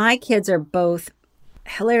 my kids are both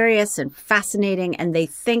hilarious and fascinating, and they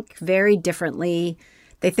think very differently.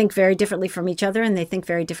 They think very differently from each other, and they think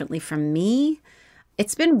very differently from me.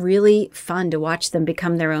 It's been really fun to watch them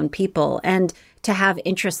become their own people and to have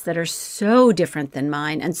interests that are so different than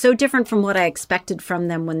mine and so different from what I expected from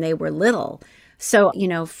them when they were little. So,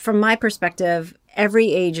 from my perspective,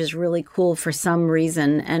 every age is really cool for some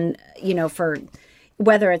reason. And, for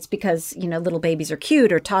whether it's because, little babies are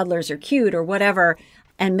cute or toddlers are cute or whatever,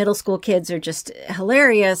 and middle school kids are just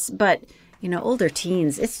hilarious, but, older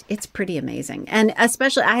teens, it's pretty amazing. And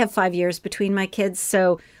especially, I have 5 years between my kids,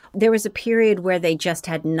 so there was a period where they just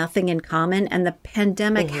had nothing in common, and the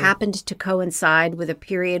pandemic happened to coincide with a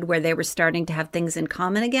period where they were starting to have things in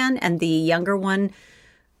common again, and the younger one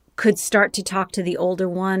could start to talk to the older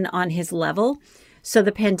one on his level. So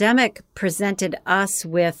the pandemic presented us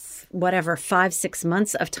with 5-6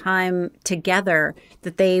 months of time together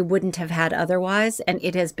that they wouldn't have had otherwise. And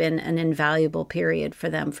it has been an invaluable period for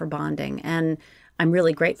them for bonding. And I'm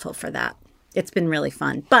really grateful for that. It's been really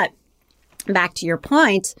fun. But back to your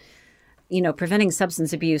point, preventing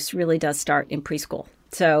substance abuse really does start in preschool.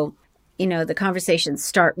 So, the conversations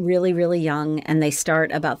start really, really young, and they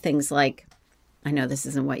start about things like, I know this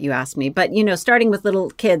isn't what you asked me, but, starting with little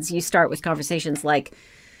kids, you start with conversations like,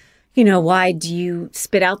 why do you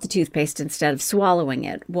spit out the toothpaste instead of swallowing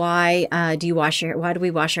it? Why do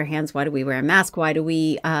we wash our hands? Why do we wear a mask? Why do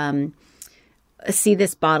we see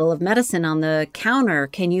this bottle of medicine on the counter?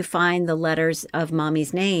 Can you find the letters of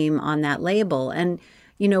mommy's name on that label? And,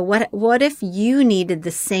 what if you needed the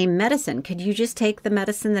same medicine? Could you just take the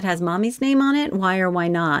medicine that has mommy's name on it? Why or why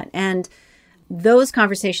not? And those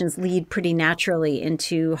conversations lead pretty naturally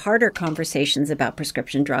into harder conversations about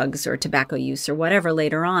prescription drugs or tobacco use or whatever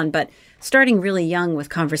later on. But starting really young with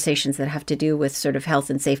conversations that have to do with sort of health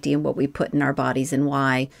and safety and what we put in our bodies and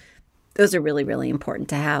why, those are really, really important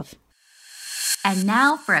to have. And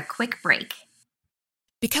now for a quick break.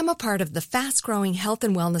 Become a part of the fast-growing health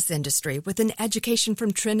and wellness industry with an education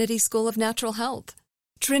from Trinity School of Natural Health.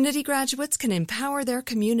 Trinity graduates can empower their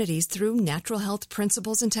communities through natural health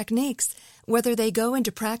principles and techniques, whether they go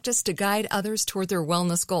into practice to guide others toward their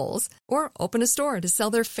wellness goals or open a store to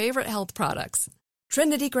sell their favorite health products.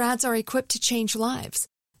 Trinity grads are equipped to change lives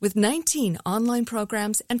with 19 online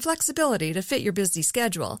programs and flexibility to fit your busy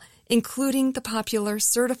schedule, including the popular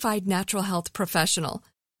Certified Natural Health Professional.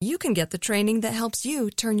 You can get the training that helps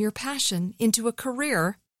you turn your passion into a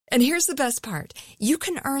career. And here's the best part. You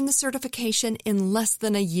can earn the certification in less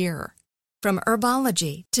than a year. From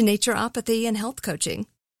herbology to naturopathy and health coaching,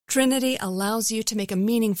 Trinity allows you to make a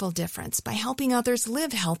meaningful difference by helping others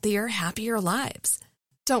live healthier, happier lives.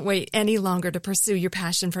 Don't wait any longer to pursue your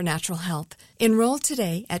passion for natural health. Enroll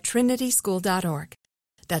today at trinityschool.org.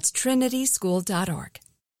 That's trinityschool.org.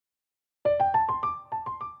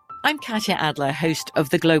 I'm Katya Adler, host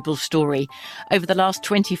of The Global Story. Over the last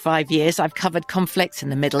 25 years, I've covered conflicts in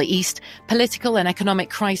the Middle East, political and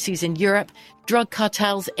economic crises in Europe, drug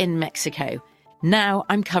cartels in Mexico. Now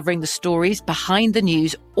I'm covering the stories behind the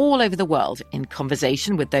news all over the world in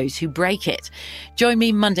conversation with those who break it. Join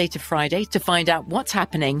me Monday to Friday to find out what's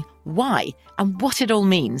happening, why, and what it all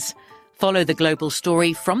means. Follow The Global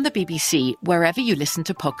Story from the BBC wherever you listen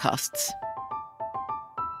to podcasts.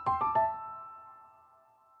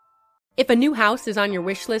 If a new house is on your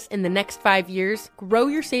wish list in the next 5 years, grow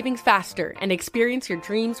your savings faster and experience your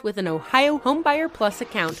dreams with an Ohio Homebuyer Plus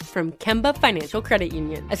account from Kemba Financial Credit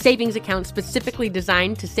Union. A savings account specifically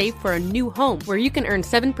designed to save for a new home where you can earn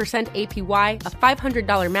 7% APY, a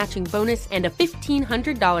 $500 matching bonus, and a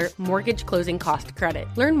 $1,500 mortgage closing cost credit.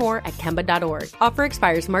 Learn more at Kemba.org. Offer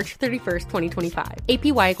expires March 31st, 2025.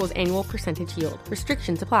 APY equals annual percentage yield.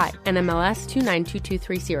 Restrictions apply. NMLS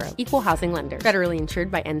 292230. Equal housing lender. Federally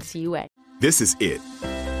insured by NCUA. This is it.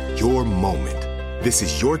 Your moment. This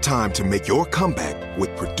is your time to make your comeback with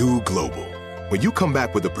Purdue Global. When you come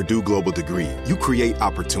back with a Purdue Global degree, you create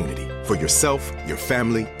opportunity for yourself, your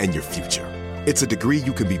family, and your future. It's a degree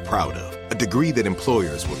you can be proud of, a degree that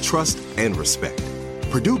employers will trust and respect.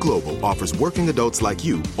 Purdue Global offers working adults like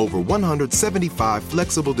you over 175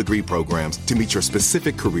 flexible degree programs to meet your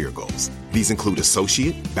specific career goals. These include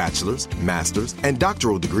associate, bachelor's, master's, and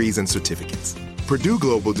doctoral degrees and certificates. Purdue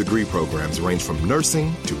Global degree programs range from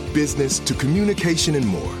nursing to business to communication and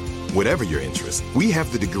more. Whatever your interest, we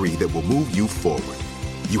have the degree that will move you forward.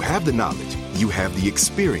 You have the knowledge, you have the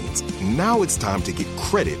experience. Now it's time to get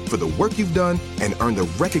credit for the work you've done and earn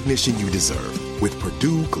the recognition you deserve with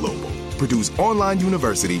Purdue Global, Purdue's online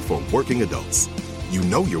university for working adults. You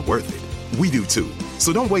know you're worth it. We do too.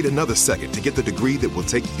 So don't wait another second to get the degree that will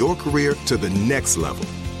take your career to the next level.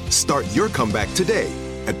 Start your comeback today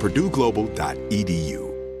at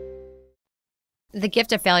purdueglobal.edu. The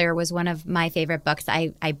Gift of Failure was one of my favorite books.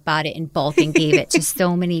 I bought it in bulk and gave it to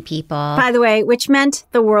so many people. By the way, which meant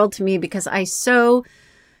the world to me because I so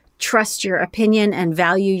trust your opinion and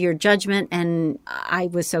value your judgment. And I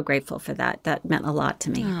was so grateful for that. That meant a lot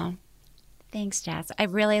to me. Oh, thanks, Jess. I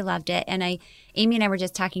really loved it. And Amy and I were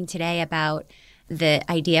just talking today about the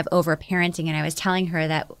idea of overparenting. And I was telling her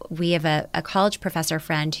that we have a college professor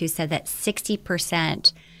friend who said that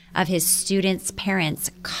 60% of his students'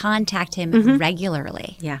 parents contact him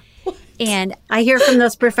regularly. Yeah. And I hear from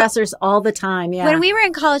those professors all the time. Yeah. When we were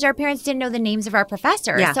in college, our parents didn't know the names of our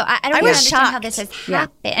professors. Yeah. So I don't even understand how this has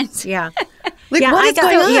happened. Yeah. Like, what is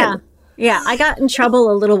going on? Yeah, I got in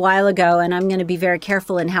trouble a little while ago, and I'm going to be very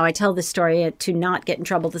careful in how I tell this story to not get in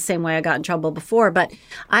trouble the same way I got in trouble before. But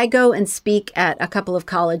I go and speak at a couple of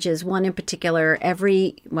colleges, one in particular,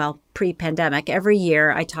 pre-pandemic, every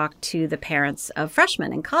year I talk to the parents of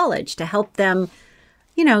freshmen in college to help them,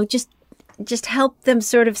 just help them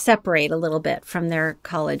sort of separate a little bit from their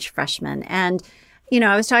college freshmen. And,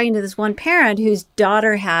 I was talking to this one parent whose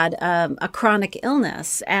daughter had a chronic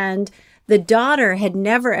illness, and the daughter had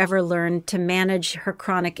never, ever learned to manage her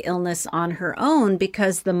chronic illness on her own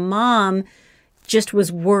because the mom just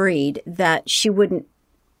was worried that she wouldn't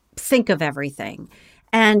think of everything.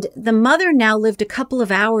 And the mother now lived a couple of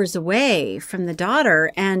hours away from the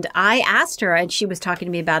daughter. And I asked her, and she was talking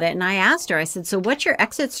to me about it, and I asked her, I said, so what's your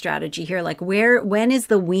exit strategy here? Like, when is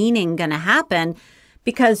the weaning going to happen?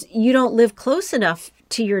 Because you don't live close enough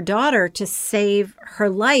to your daughter to save her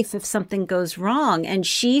life if something goes wrong. And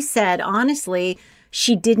she said, honestly,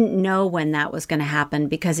 she didn't know when that was going to happen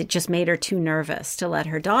because it just made her too nervous to let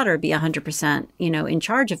her daughter be 100%, in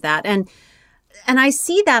charge of that. And I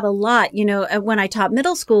see that a lot, when I taught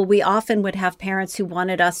middle school, we often would have parents who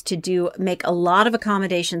wanted us to make a lot of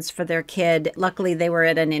accommodations for their kid. Luckily, they were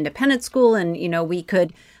at an independent school and,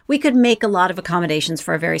 we could make a lot of accommodations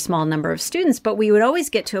for a very small number of students, but we would always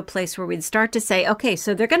get to a place where we'd start to say, okay,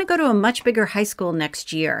 so they're going to go to a much bigger high school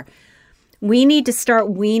next year. We need to start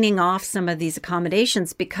weaning off some of these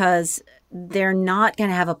accommodations because they're not going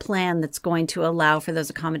to have a plan that's going to allow for those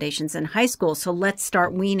accommodations in high school. So let's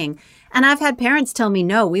start weaning. And I've had parents tell me,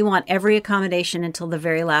 no, we want every accommodation until the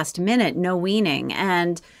very last minute, no weaning.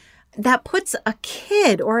 And that puts a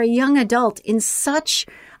kid or a young adult in such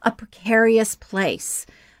a precarious place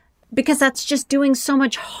because that's just doing so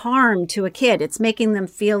much harm to a kid. It's making them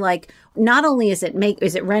feel like not only is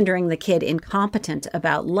it rendering the kid incompetent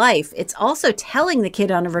about life, it's also telling the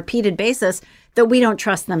kid on a repeated basis that we don't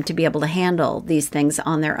trust them to be able to handle these things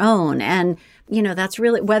on their own. And, that's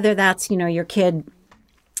really, whether that's, your kid,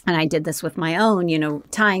 and I did this with my own,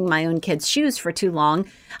 tying my own kid's shoes for too long.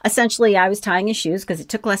 Essentially, I was tying his shoes because it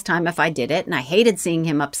took less time if I did it. And I hated seeing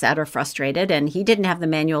him upset or frustrated. And he didn't have the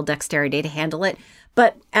manual dexterity to handle it.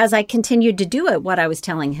 But as I continued to do it, what I was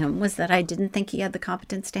telling him was that I didn't think he had the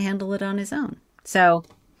competence to handle it on his own. So,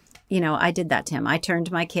 I did that to him. I turned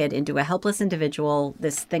my kid into a helpless individual,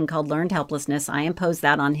 this thing called learned helplessness. I imposed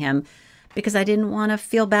that on him because I didn't want to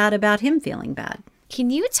feel bad about him feeling bad. Can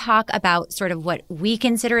you talk about sort of what we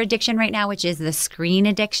consider addiction right now, which is the screen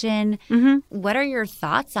addiction? Mm-hmm. What are your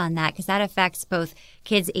thoughts on that? Because that affects both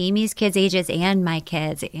Amy's kids' ages and my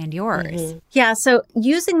kids and yours. Mm-hmm. Yeah. So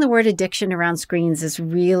using the word addiction around screens is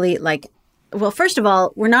really well, first of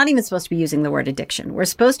all, we're not even supposed to be using the word addiction. We're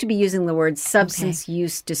supposed to be using the word substance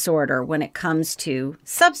use disorder when it comes to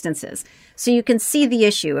substances. So you can see the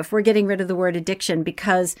issue if we're getting rid of the word addiction,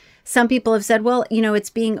 because some people have said, well, it's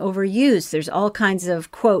being overused. There's all kinds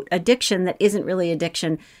of, quote, addiction that isn't really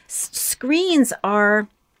addiction. Screens are,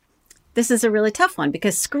 this is a really tough one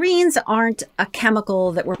because screens aren't a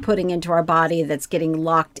chemical that we're putting into our body that's getting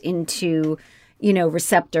locked into,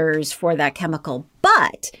 receptors for that chemical.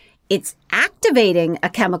 But it's activating a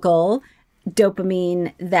chemical,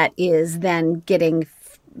 dopamine, that is then getting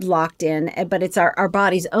locked in, but it's our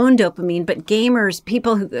body's own dopamine. But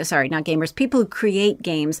people who create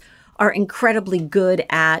games are incredibly good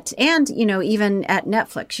at, and, even at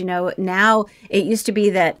Netflix, now it used to be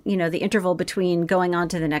that, the interval between going on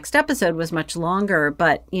to the next episode was much longer.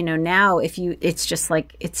 But, now it's just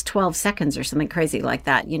like it's 12 seconds or something crazy like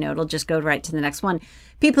that. It'll just go right to the next one.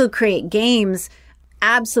 People who create games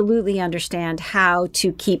absolutely understand how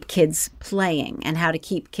to keep kids playing and how to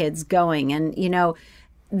keep kids going. And,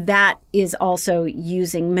 that is also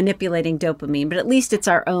manipulating dopamine, but at least it's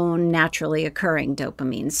our own naturally occurring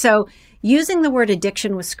dopamine. So using the word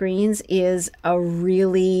addiction with screens is a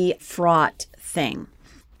really fraught thing.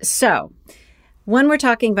 So when we're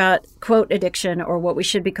talking about, quote, addiction, or what we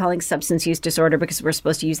should be calling substance use disorder, because we're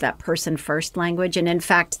supposed to use that person first language. And in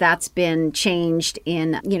fact, that's been changed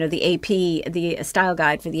in, the AP, the style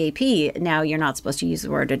guide for the AP. Now you're not supposed to use the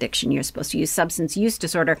word addiction. You're supposed to use substance use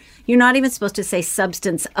disorder. You're not even supposed to say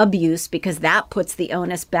substance abuse because that puts the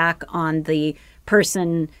onus back on the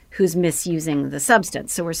person who's misusing the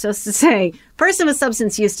substance. So we're supposed to say person with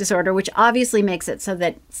substance use disorder, which obviously makes it so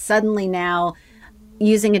that suddenly now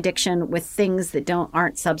using addiction with things that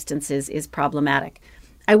aren't substances is problematic.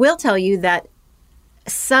 I will tell you that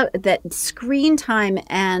that screen time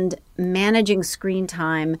and managing screen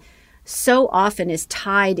time so often is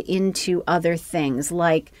tied into other things.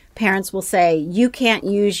 Like parents will say, you can't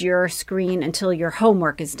use your screen until your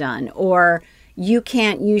homework is done, or you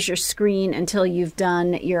can't use your screen until you've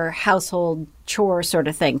done your household chore sort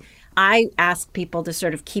of thing. I ask people to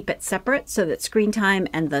sort of keep it separate so that screen time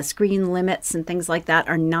and the screen limits and things like that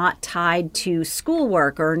are not tied to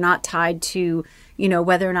schoolwork or not tied to,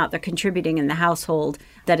 whether or not they're contributing in the household,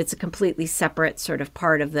 that it's a completely separate sort of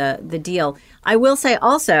part of the deal. I will say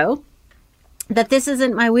also that this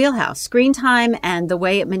isn't my wheelhouse. Screen time and the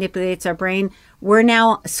way it manipulates our brain, we're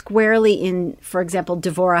now squarely in, for example,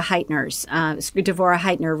 Devorah Heitner's. Devorah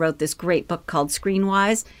Heitner wrote this great book called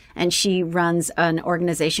Screenwise, and she runs an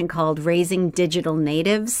organization called Raising Digital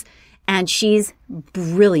Natives, and she's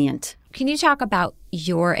brilliant. Can you talk about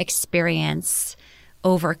your experience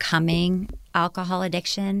overcoming alcohol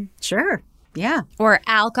addiction? Sure. Yeah. Or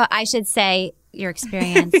I should say, your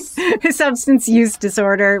experience. Substance use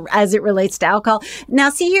disorder as it relates to alcohol. Now,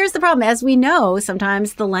 see, here's the problem. As we know,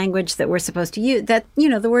 sometimes the language that we're supposed to use, that,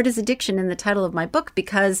 the word is addiction in the title of my book,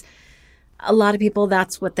 because a lot of people,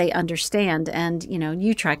 that's what they understand. And,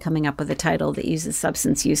 you try coming up with a title that uses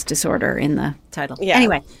substance use disorder in the title. Yeah.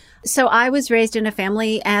 Anyway, so I was raised in a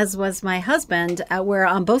family, as was my husband, where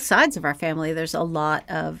on both sides of our family, there's a lot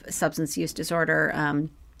of substance use disorder.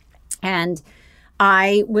 And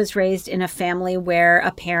I was raised in a family where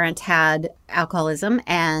a parent had alcoholism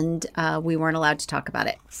and we weren't allowed to talk about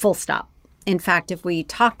it. Full stop. In fact, if we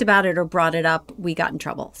talked about it or brought it up, we got in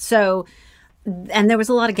trouble. So, and there was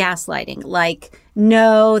a lot of gaslighting, like,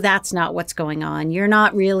 no, that's not what's going on. You're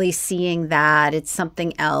not really seeing that. It's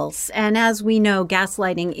something else. And as we know,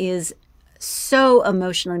 gaslighting is so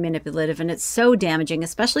emotionally manipulative and it's so damaging,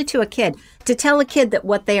 especially to a kid. To tell a kid that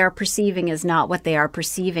what they are perceiving is not what they are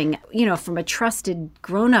perceiving, from a trusted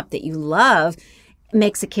grown-up that you love,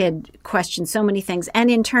 makes a kid question so many things, and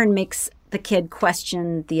in turn makes the kid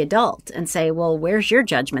question the adult and say, well, where's your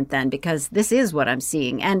judgment then? Because this is what I'm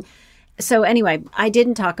seeing. And so anyway, I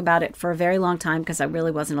didn't talk about it for a very long time because I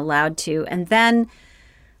really wasn't allowed to. And then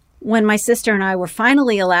when my sister and I were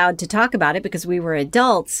finally allowed to talk about it because we were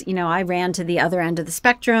adults, I ran to the other end of the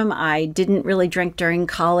spectrum. I didn't really drink during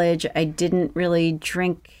college. I didn't really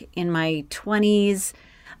drink in my 20s.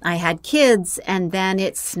 I had kids, and then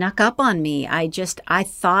it snuck up on me. I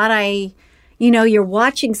thought you're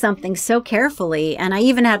watching something so carefully. And I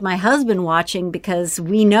even had my husband watching because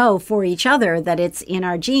we know for each other that it's in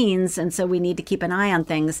our genes. And so we need to keep an eye on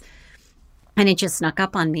things. And it just snuck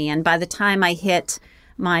up on me. And by the time I hit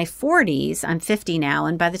my 40s, I'm 50 now.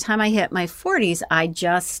 And by the time I hit my 40s,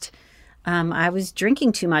 I was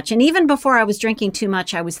drinking too much. And even before I was drinking too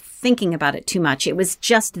much, I was thinking about it too much. It was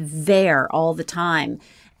just there all the time.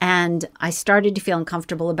 And I started to feel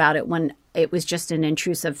uncomfortable about it when it was just an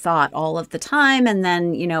intrusive thought all of the time. And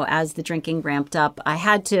then, as the drinking ramped up,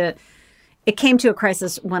 it came to a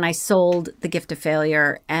crisis when I sold The Gift of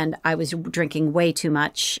Failure and I was drinking way too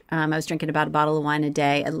much. I was drinking about a bottle of wine a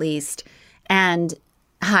day at least and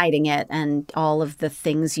hiding it and all of the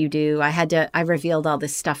things you do. I revealed all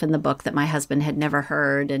this stuff in the book that my husband had never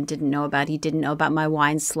heard and didn't know about. He didn't know about my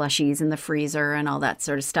wine slushies in the freezer and all that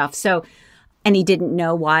sort of stuff. And he didn't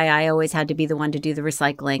know why I always had to be the one to do the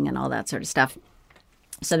recycling and all that sort of stuff.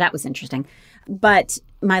 So that was interesting. But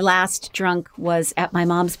my last drunk was at my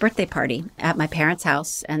mom's birthday party at my parents'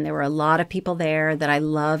 house. And there were a lot of people there that I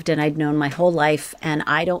loved and I'd known my whole life. And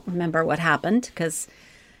I don't remember what happened because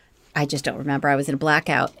I just don't remember. I was in a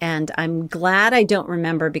blackout. And I'm glad I don't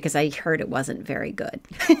remember because I heard it wasn't very good.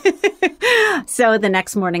 So the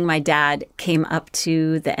next morning, my dad came up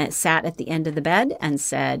sat at the end of the bed and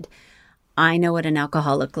said, I know what an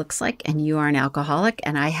alcoholic looks like, and you are an alcoholic.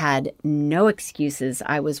 And I had no excuses.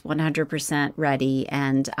 I was 100% ready.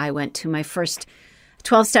 And I went to my first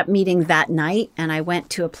 12-step meeting that night. And I went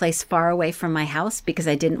to a place far away from my house because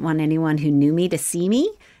I didn't want anyone who knew me to see me.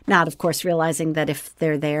 Not, of course, realizing that if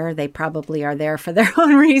they're there, they probably are there for their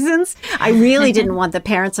own reasons. I really didn't want the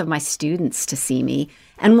parents of my students to see me.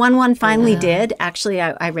 And one finally did. Actually,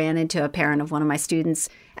 I ran into a parent of one of my students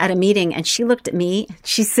at a meeting, and she looked at me.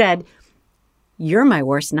 She said, "You're my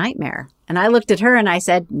worst nightmare." And I looked at her and I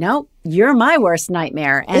said, "No, you're my worst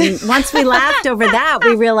nightmare." And once we laughed over that,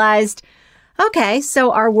 we realized, okay,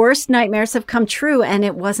 so our worst nightmares have come true and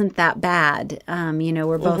it wasn't that bad.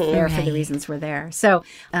 We're both there for the reasons we're there. So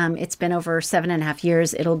it's been over 7.5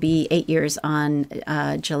 years. It'll be 8 years on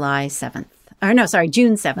July 7th.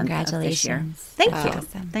 June 7th. Congratulations. Thank you.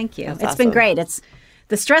 Thank you. It's been great. It's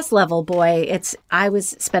the stress level, boy. I was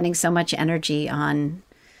spending so much energy on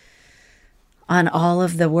all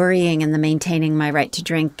of the worrying and the maintaining my right to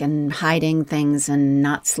drink and hiding things and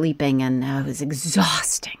not sleeping. And it was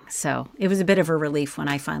exhausting. So it was a bit of a relief when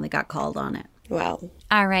I finally got called on it. Wow.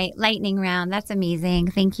 All right. Lightning round. That's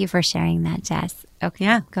amazing. Thank you for sharing that, Jess. Okay.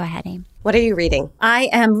 Yeah. Go ahead, Aim. What are you reading? I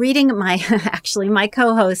am reading my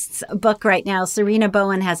co-host's book right now. Serena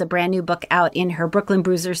Bowen has a brand new book out in her Brooklyn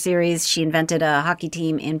Bruiser series. She invented a hockey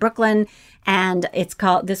team in Brooklyn, and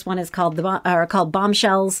this one is called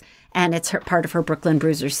Bombshells, and it's part of her Brooklyn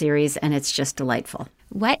Bruiser series, and it's just delightful.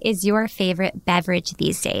 What is your favorite beverage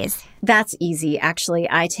these days? That's easy, actually.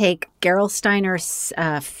 I take Gerolsteiner's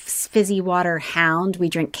fizzy water Hound. We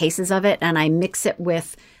drink cases of it, and I mix it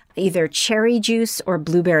with either cherry juice or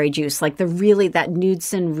blueberry juice, like that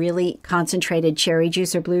Knudsen really concentrated cherry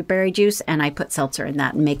juice or blueberry juice, and I put seltzer in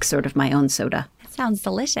that and make sort of my own soda. That sounds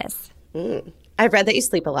delicious. I've read that you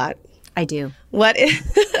sleep a lot. I do. What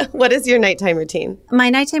is your nighttime routine? My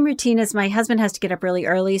nighttime routine is my husband has to get up really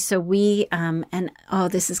early, so we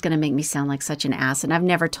this is going to make me sound like such an ass, and I've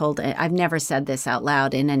never said this out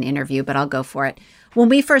loud in an interview, but I'll go for it. When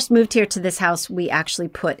we first moved here to this house, we actually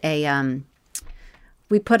put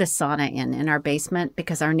We put a sauna in our basement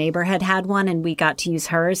because our neighbor had one and we got to use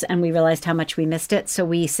hers and we realized how much we missed it. So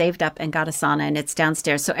we saved up and got a sauna and it's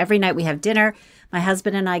downstairs. So every night we have dinner. My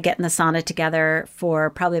husband and I get in the sauna together for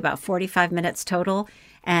probably about 45 minutes total.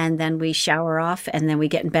 And then we shower off and then we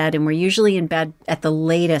get in bed. And we're usually in bed at the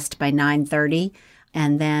latest by 9:30.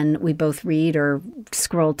 And then we both read or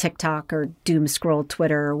scroll TikTok or doom scroll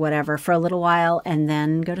Twitter or whatever for a little while and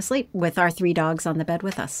then go to sleep with our 3 dogs on the bed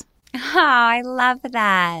with us. Oh, I love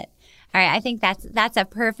that. All right. I think that's a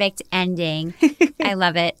perfect ending. I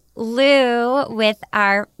love it. Lou, with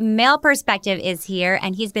our male perspective, is here,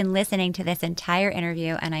 and he's been listening to this entire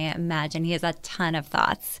interview, and I imagine he has a ton of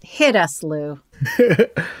thoughts. Hit us, Lou.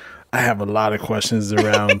 I have a lot of questions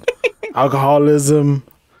around alcoholism,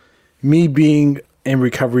 me being in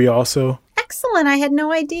recovery also. Excellent. I had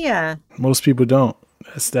no idea. Most people don't.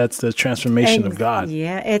 That's the transformation of God.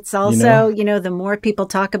 Yeah. It's also, the more people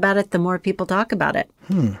talk about it, the more people talk about it.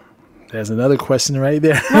 There's another question right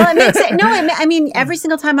there. Well, it makes it, I mean, every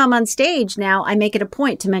single time I'm on stage now, I make it a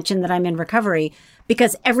point to mention that I'm in recovery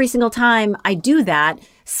because every single time I do that,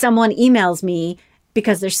 someone emails me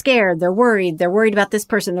because they're scared, they're worried about this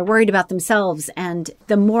person, they're worried about themselves. And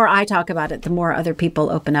the more I talk about it, the more other people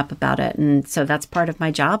open up about it. And so that's part of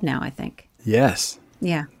my job now, I think. Yes.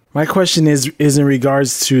 Yeah. My question is in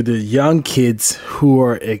regards to the young kids who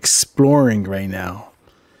are exploring right now.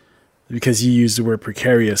 Because you used the word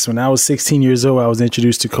precarious. When I was 16 years old, I was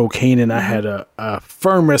introduced to cocaine and I had a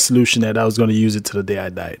firm resolution that I was going to use it till the day I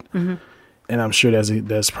died. Mm-hmm. And I'm sure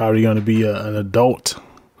there's probably going to be an adult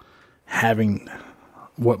having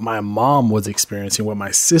what my mom was experiencing, what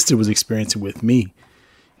my sister was experiencing with me.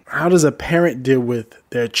 How does a parent deal with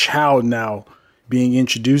their child now being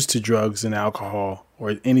introduced to drugs and alcohol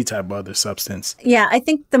or any type of other substance? Yeah, I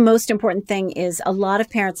think the most important thing is a lot of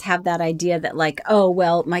parents have that idea that like, oh,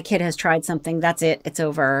 well, my kid has tried something. That's it. It's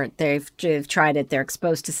over. They've tried it. They're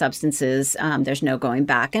exposed to substances. There's no going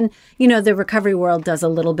back. And, the recovery world does a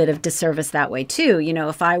little bit of disservice that way, too.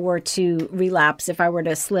 If I were to relapse, if I were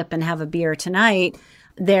to slip and have a beer tonight,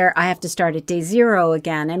 I have to start at day 0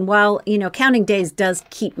 again. And while, counting days does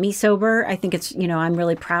keep me sober, I think it's, I'm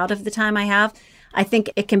really proud of the time I have. I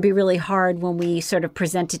think it can be really hard when we sort of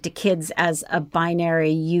present it to kids as a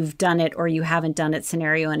binary, you've done it or you haven't done it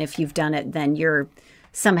scenario. And if you've done it, then you're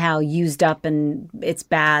somehow used up and it's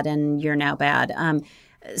bad and you're now bad.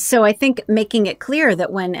 So I think making it clear that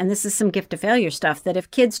and this is some gift of failure stuff, that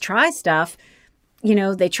if kids try stuff,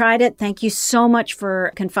 they tried it. Thank you so much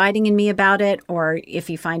for confiding in me about it. Or if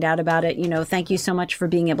you find out about it, thank you so much for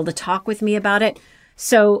being able to talk with me about it.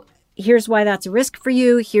 So here's why that's a risk for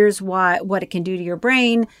you. Here's what it can do to your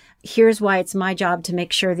brain. Here's why it's my job to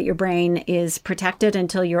make sure that your brain is protected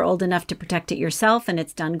until you're old enough to protect it yourself and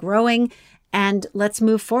it's done growing. And let's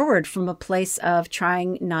move forward from a place of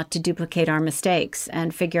trying not to duplicate our mistakes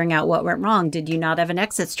and figuring out what went wrong. Did you not have an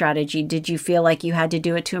exit strategy? Did you feel like you had to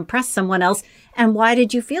do it to impress someone else? And why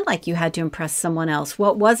did you feel like you had to impress someone else?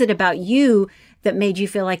 What was it about you that made you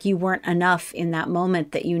feel like you weren't enough in that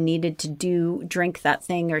moment, that you needed to drink that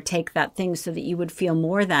thing or take that thing so that you would feel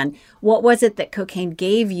more than? What was it that cocaine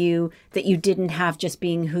gave you that you didn't have just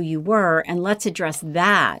being who you were? And let's address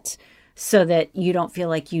that so that you don't feel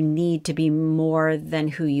like you need to be more than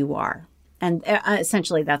who you are. And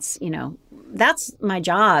essentially that's my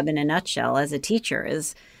job in a nutshell as a teacher,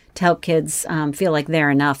 is to help kids feel like they're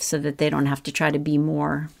enough so that they don't have to try to be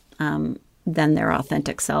more than their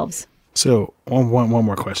authentic selves. So one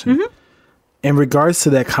more question. Mm-hmm. In regards to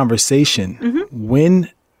that conversation,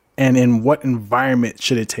 when and in what environment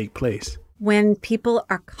should it take place? When people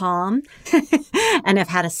are calm and have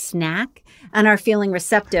had a snack and are feeling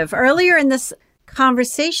receptive. Earlier in this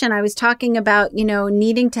conversation, I was talking about,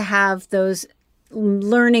 needing to have those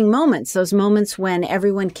learning moments, those moments when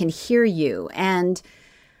everyone can hear you. And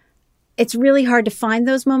it's really hard to find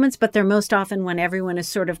those moments, but they're most often when everyone is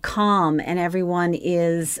sort of calm and everyone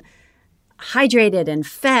is hydrated and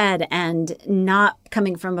fed and not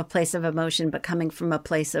coming from a place of emotion, but coming from a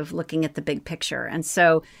place of looking at the big picture. And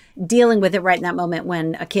so dealing with it right in that moment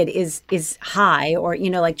when a kid is high, or,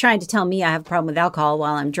 like trying to tell me I have a problem with alcohol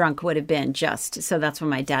while I'm drunk would have been just. So that's when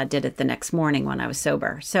my dad did it the next morning when I was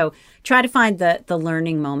sober. So try to find the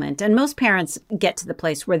learning moment. And most parents get to the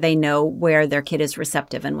place where they know where their kid is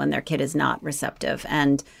receptive and when their kid is not receptive.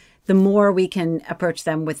 And the more we can approach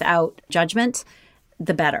them without judgment,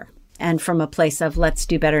 the better. And from a place of let's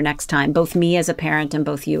do better next time, both me as a parent and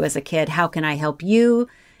both you as a kid. How can I help you?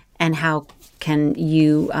 And how can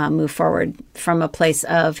you move forward from a place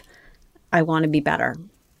of I want to be better?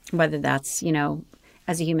 Whether that's,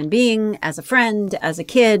 as a human being, as a friend, as a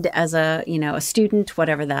kid, as a, a student,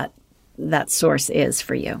 whatever that that source is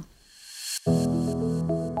for you.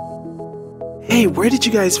 Hey, where did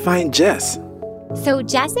you guys find Jess? So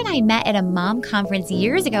Jess and I met at a mom conference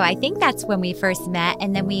years ago. I think that's when we first met.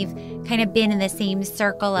 And then we've kind of been in the same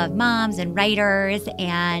circle of moms and writers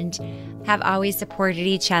and have always supported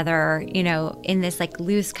each other, you know, in this like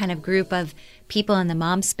loose kind of group of people in the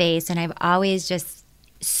mom space. And I've always just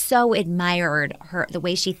so admired her, the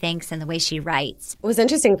way she thinks and the way she writes. It was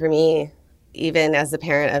interesting for me, even as a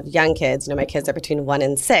parent of young kids, you know, my kids are between 1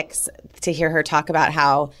 and 6, to hear her talk about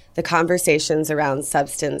how the conversations around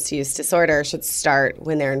substance use disorder should start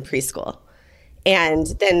when they're in preschool. And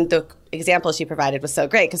then the example she provided was so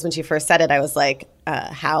great, because when she first said it, I was like,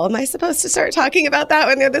 how am I supposed to start talking about that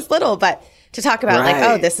when they're this little? But to talk about like,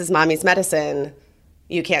 oh, this is mommy's medicine.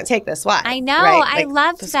 You can't take this. Why? I know. Right? I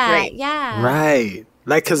loved that. Great. Yeah. Right.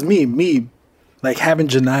 Like, because me, like having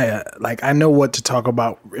Janiyah, like I know what to talk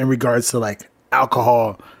about in regards to like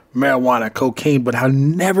alcohol, marijuana, cocaine, but I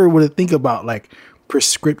never would think about like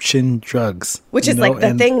prescription drugs. Which is like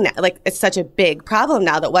the thing now, like it's such a big problem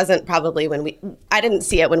now that wasn't probably when I didn't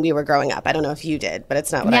see it when we were growing up. I don't know if you did, but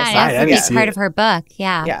it's not what I saw. Yeah, it's a big part of her book.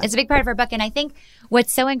 Yeah, it's a big part of her book. And I think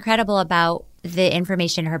what's so incredible about the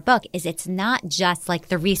information in her book is it's not just like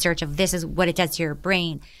the research of this is what it does to your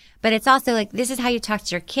brain, but it's also like, this is how you talk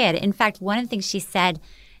to your kid. In fact, one of the things she said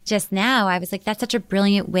just now, I was like, that's such a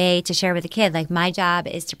brilliant way to share with a kid. Like, my job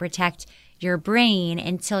is to protect your brain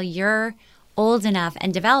until you're old enough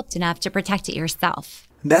and developed enough to protect it yourself.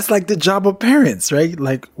 That's like the job of parents, right?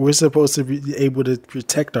 Like, we're supposed to be able to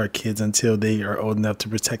protect our kids until they are old enough to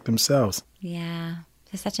protect themselves. Yeah.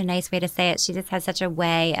 It's such a nice way to say it. She just has such a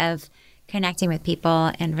way of connecting with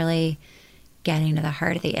people and really getting to the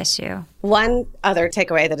heart of the issue. One other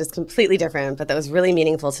takeaway that is completely different, but that was really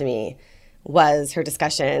meaningful to me, was her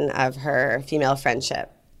discussion of her female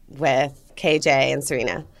friendship with KJ and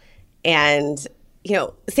Serena. And, you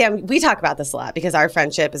know, Sam, we talk about this a lot because our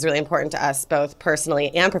friendship is really important to us, both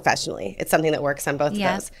personally and professionally. It's something that works on both of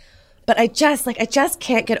those. But I just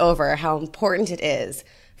can't get over how important it is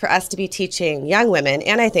for us to be teaching young women,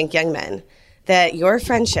 and I think young men, that your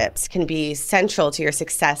friendships can be central to your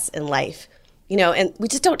success in life. You know, and we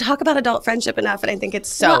just don't talk about adult friendship enough, and I think it's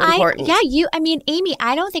so important. Amy,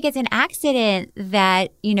 I don't think it's an accident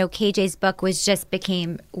that, you know, KJ's book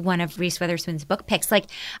became one of Reese Witherspoon's book picks. Like,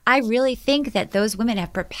 I really think that those women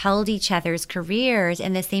have propelled each other's careers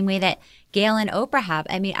in the same way that Gail and Oprah have.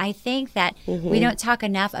 I mean, I think that we don't talk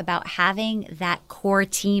enough about having that core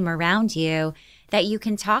team around you that you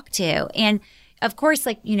can talk to. And of course,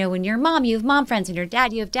 like, you know, when you're a mom, you have mom friends. When you're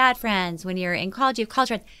dad, you have dad friends. When you're in college, you have college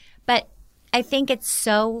friends. But I think it's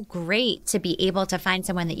so great to be able to find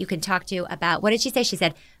someone that you can talk to about, what did she say? She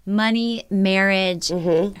said money, marriage,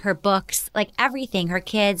 her books, like everything, her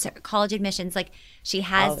kids, her college admissions. Like, she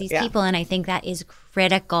has these people. And I think that is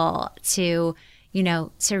critical to, you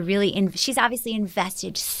know, to really, she's obviously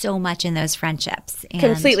invested so much in those friendships. And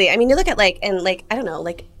completely. I mean, you look at I don't know,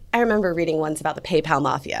 like, I remember reading once about the PayPal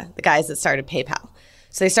mafia, the guys that started PayPal.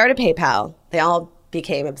 So they started PayPal. They all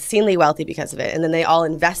became obscenely wealthy because of it. And then they all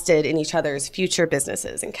invested in each other's future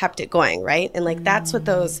businesses and kept it going, right? And like, that's what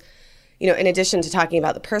those, you know, in addition to talking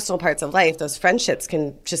about the personal parts of life, those friendships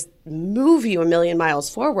can just move you a million miles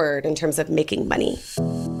forward in terms of making money.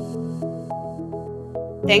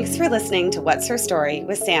 Thanks for listening to What's Her Story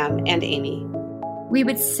with Sam and Amy. We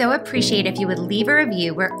would so appreciate if you would leave a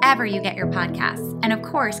review wherever you get your podcasts. And of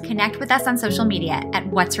course, connect with us on social media at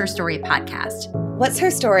What's Her Story Podcast. What's Her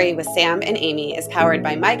Story with Sam and Amy is powered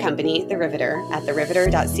by my company, The Riveter, at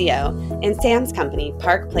theriveter.co, and Sam's company,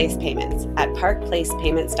 Park Place Payments, at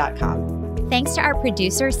parkplacepayments.com. Thanks to our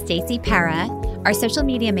producer, Stacey Para, our social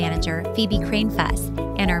media manager, Phoebe Cranefuss,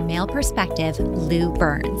 and our male perspective, Lou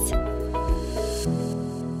Burns.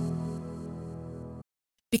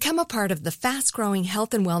 Become a part of the fast-growing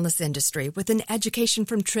health and wellness industry with an education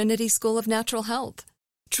from Trinity School of Natural Health.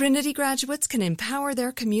 Trinity graduates can empower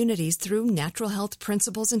their communities through natural health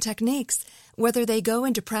principles and techniques, whether they go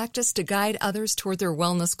into practice to guide others toward their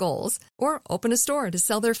wellness goals or open a store to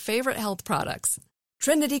sell their favorite health products.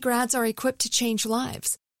 Trinity grads are equipped to change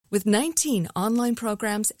lives with 19 online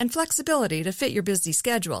programs and flexibility to fit your busy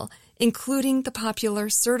schedule, including the popular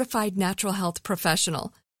Certified Natural Health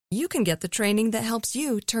Professional. You can get the training that helps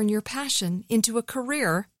you turn your passion into a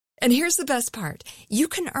career. And here's the best part. You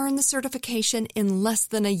can earn the certification in less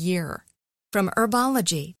than a year. From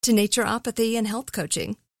herbology to naturopathy and health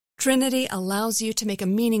coaching, Trinity allows you to make a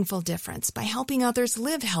meaningful difference by helping others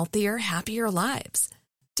live healthier, happier lives.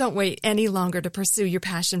 Don't wait any longer to pursue your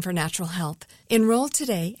passion for natural health. Enroll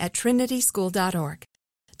today at trinityschool.org.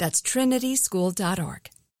 That's trinityschool.org.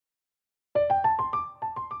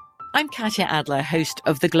 I'm Katya Adler, host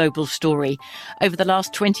of The Global Story. Over the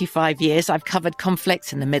last 25 years, I've covered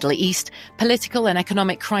conflicts in the Middle East, political and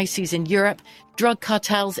economic crises in Europe, drug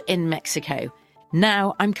cartels in Mexico.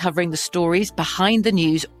 Now I'm covering the stories behind the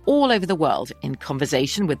news all over the world in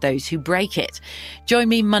conversation with those who break it. Join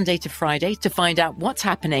me Monday to Friday to find out what's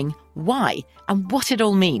happening, why, and what it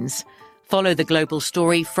all means. Follow The Global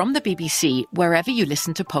Story from the BBC wherever you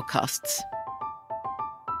listen to podcasts.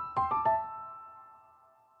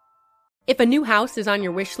 If a new house is on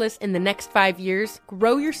your wish list in the next 5 years,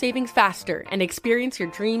 grow your savings faster and experience your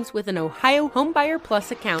dreams with an Ohio Homebuyer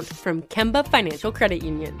Plus account from Kemba Financial Credit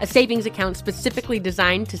Union. A savings account specifically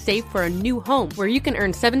designed to save for a new home where you can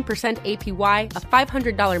earn 7% APY,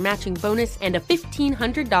 a $500 matching bonus, and a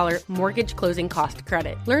 $1,500 mortgage closing cost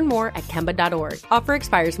credit. Learn more at Kemba.org. Offer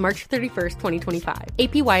expires March 31st, 2025.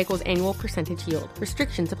 APY equals annual percentage yield.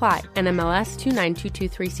 Restrictions apply. NMLS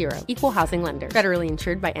 292230. Equal housing lender. Federally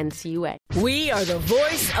insured by NCUA. We are the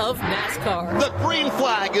voice of NASCAR. The green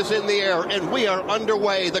flag is in the air, and we are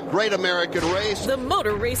underway. The Great American Race. The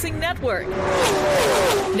Motor Racing Network.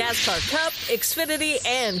 NASCAR Cup, Xfinity,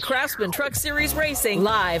 and Craftsman Truck Series Racing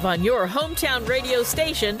live on your hometown radio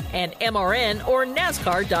station and MRN or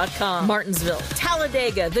NASCAR.com. Martinsville,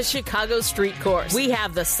 Talladega, the Chicago Street Course. We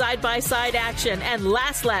have the side-by-side action and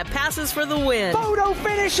last lap passes for the win. Photo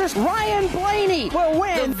finishes. Ryan Blaney will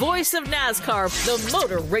win. The voice of NASCAR, the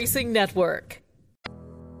Motor Racing Network.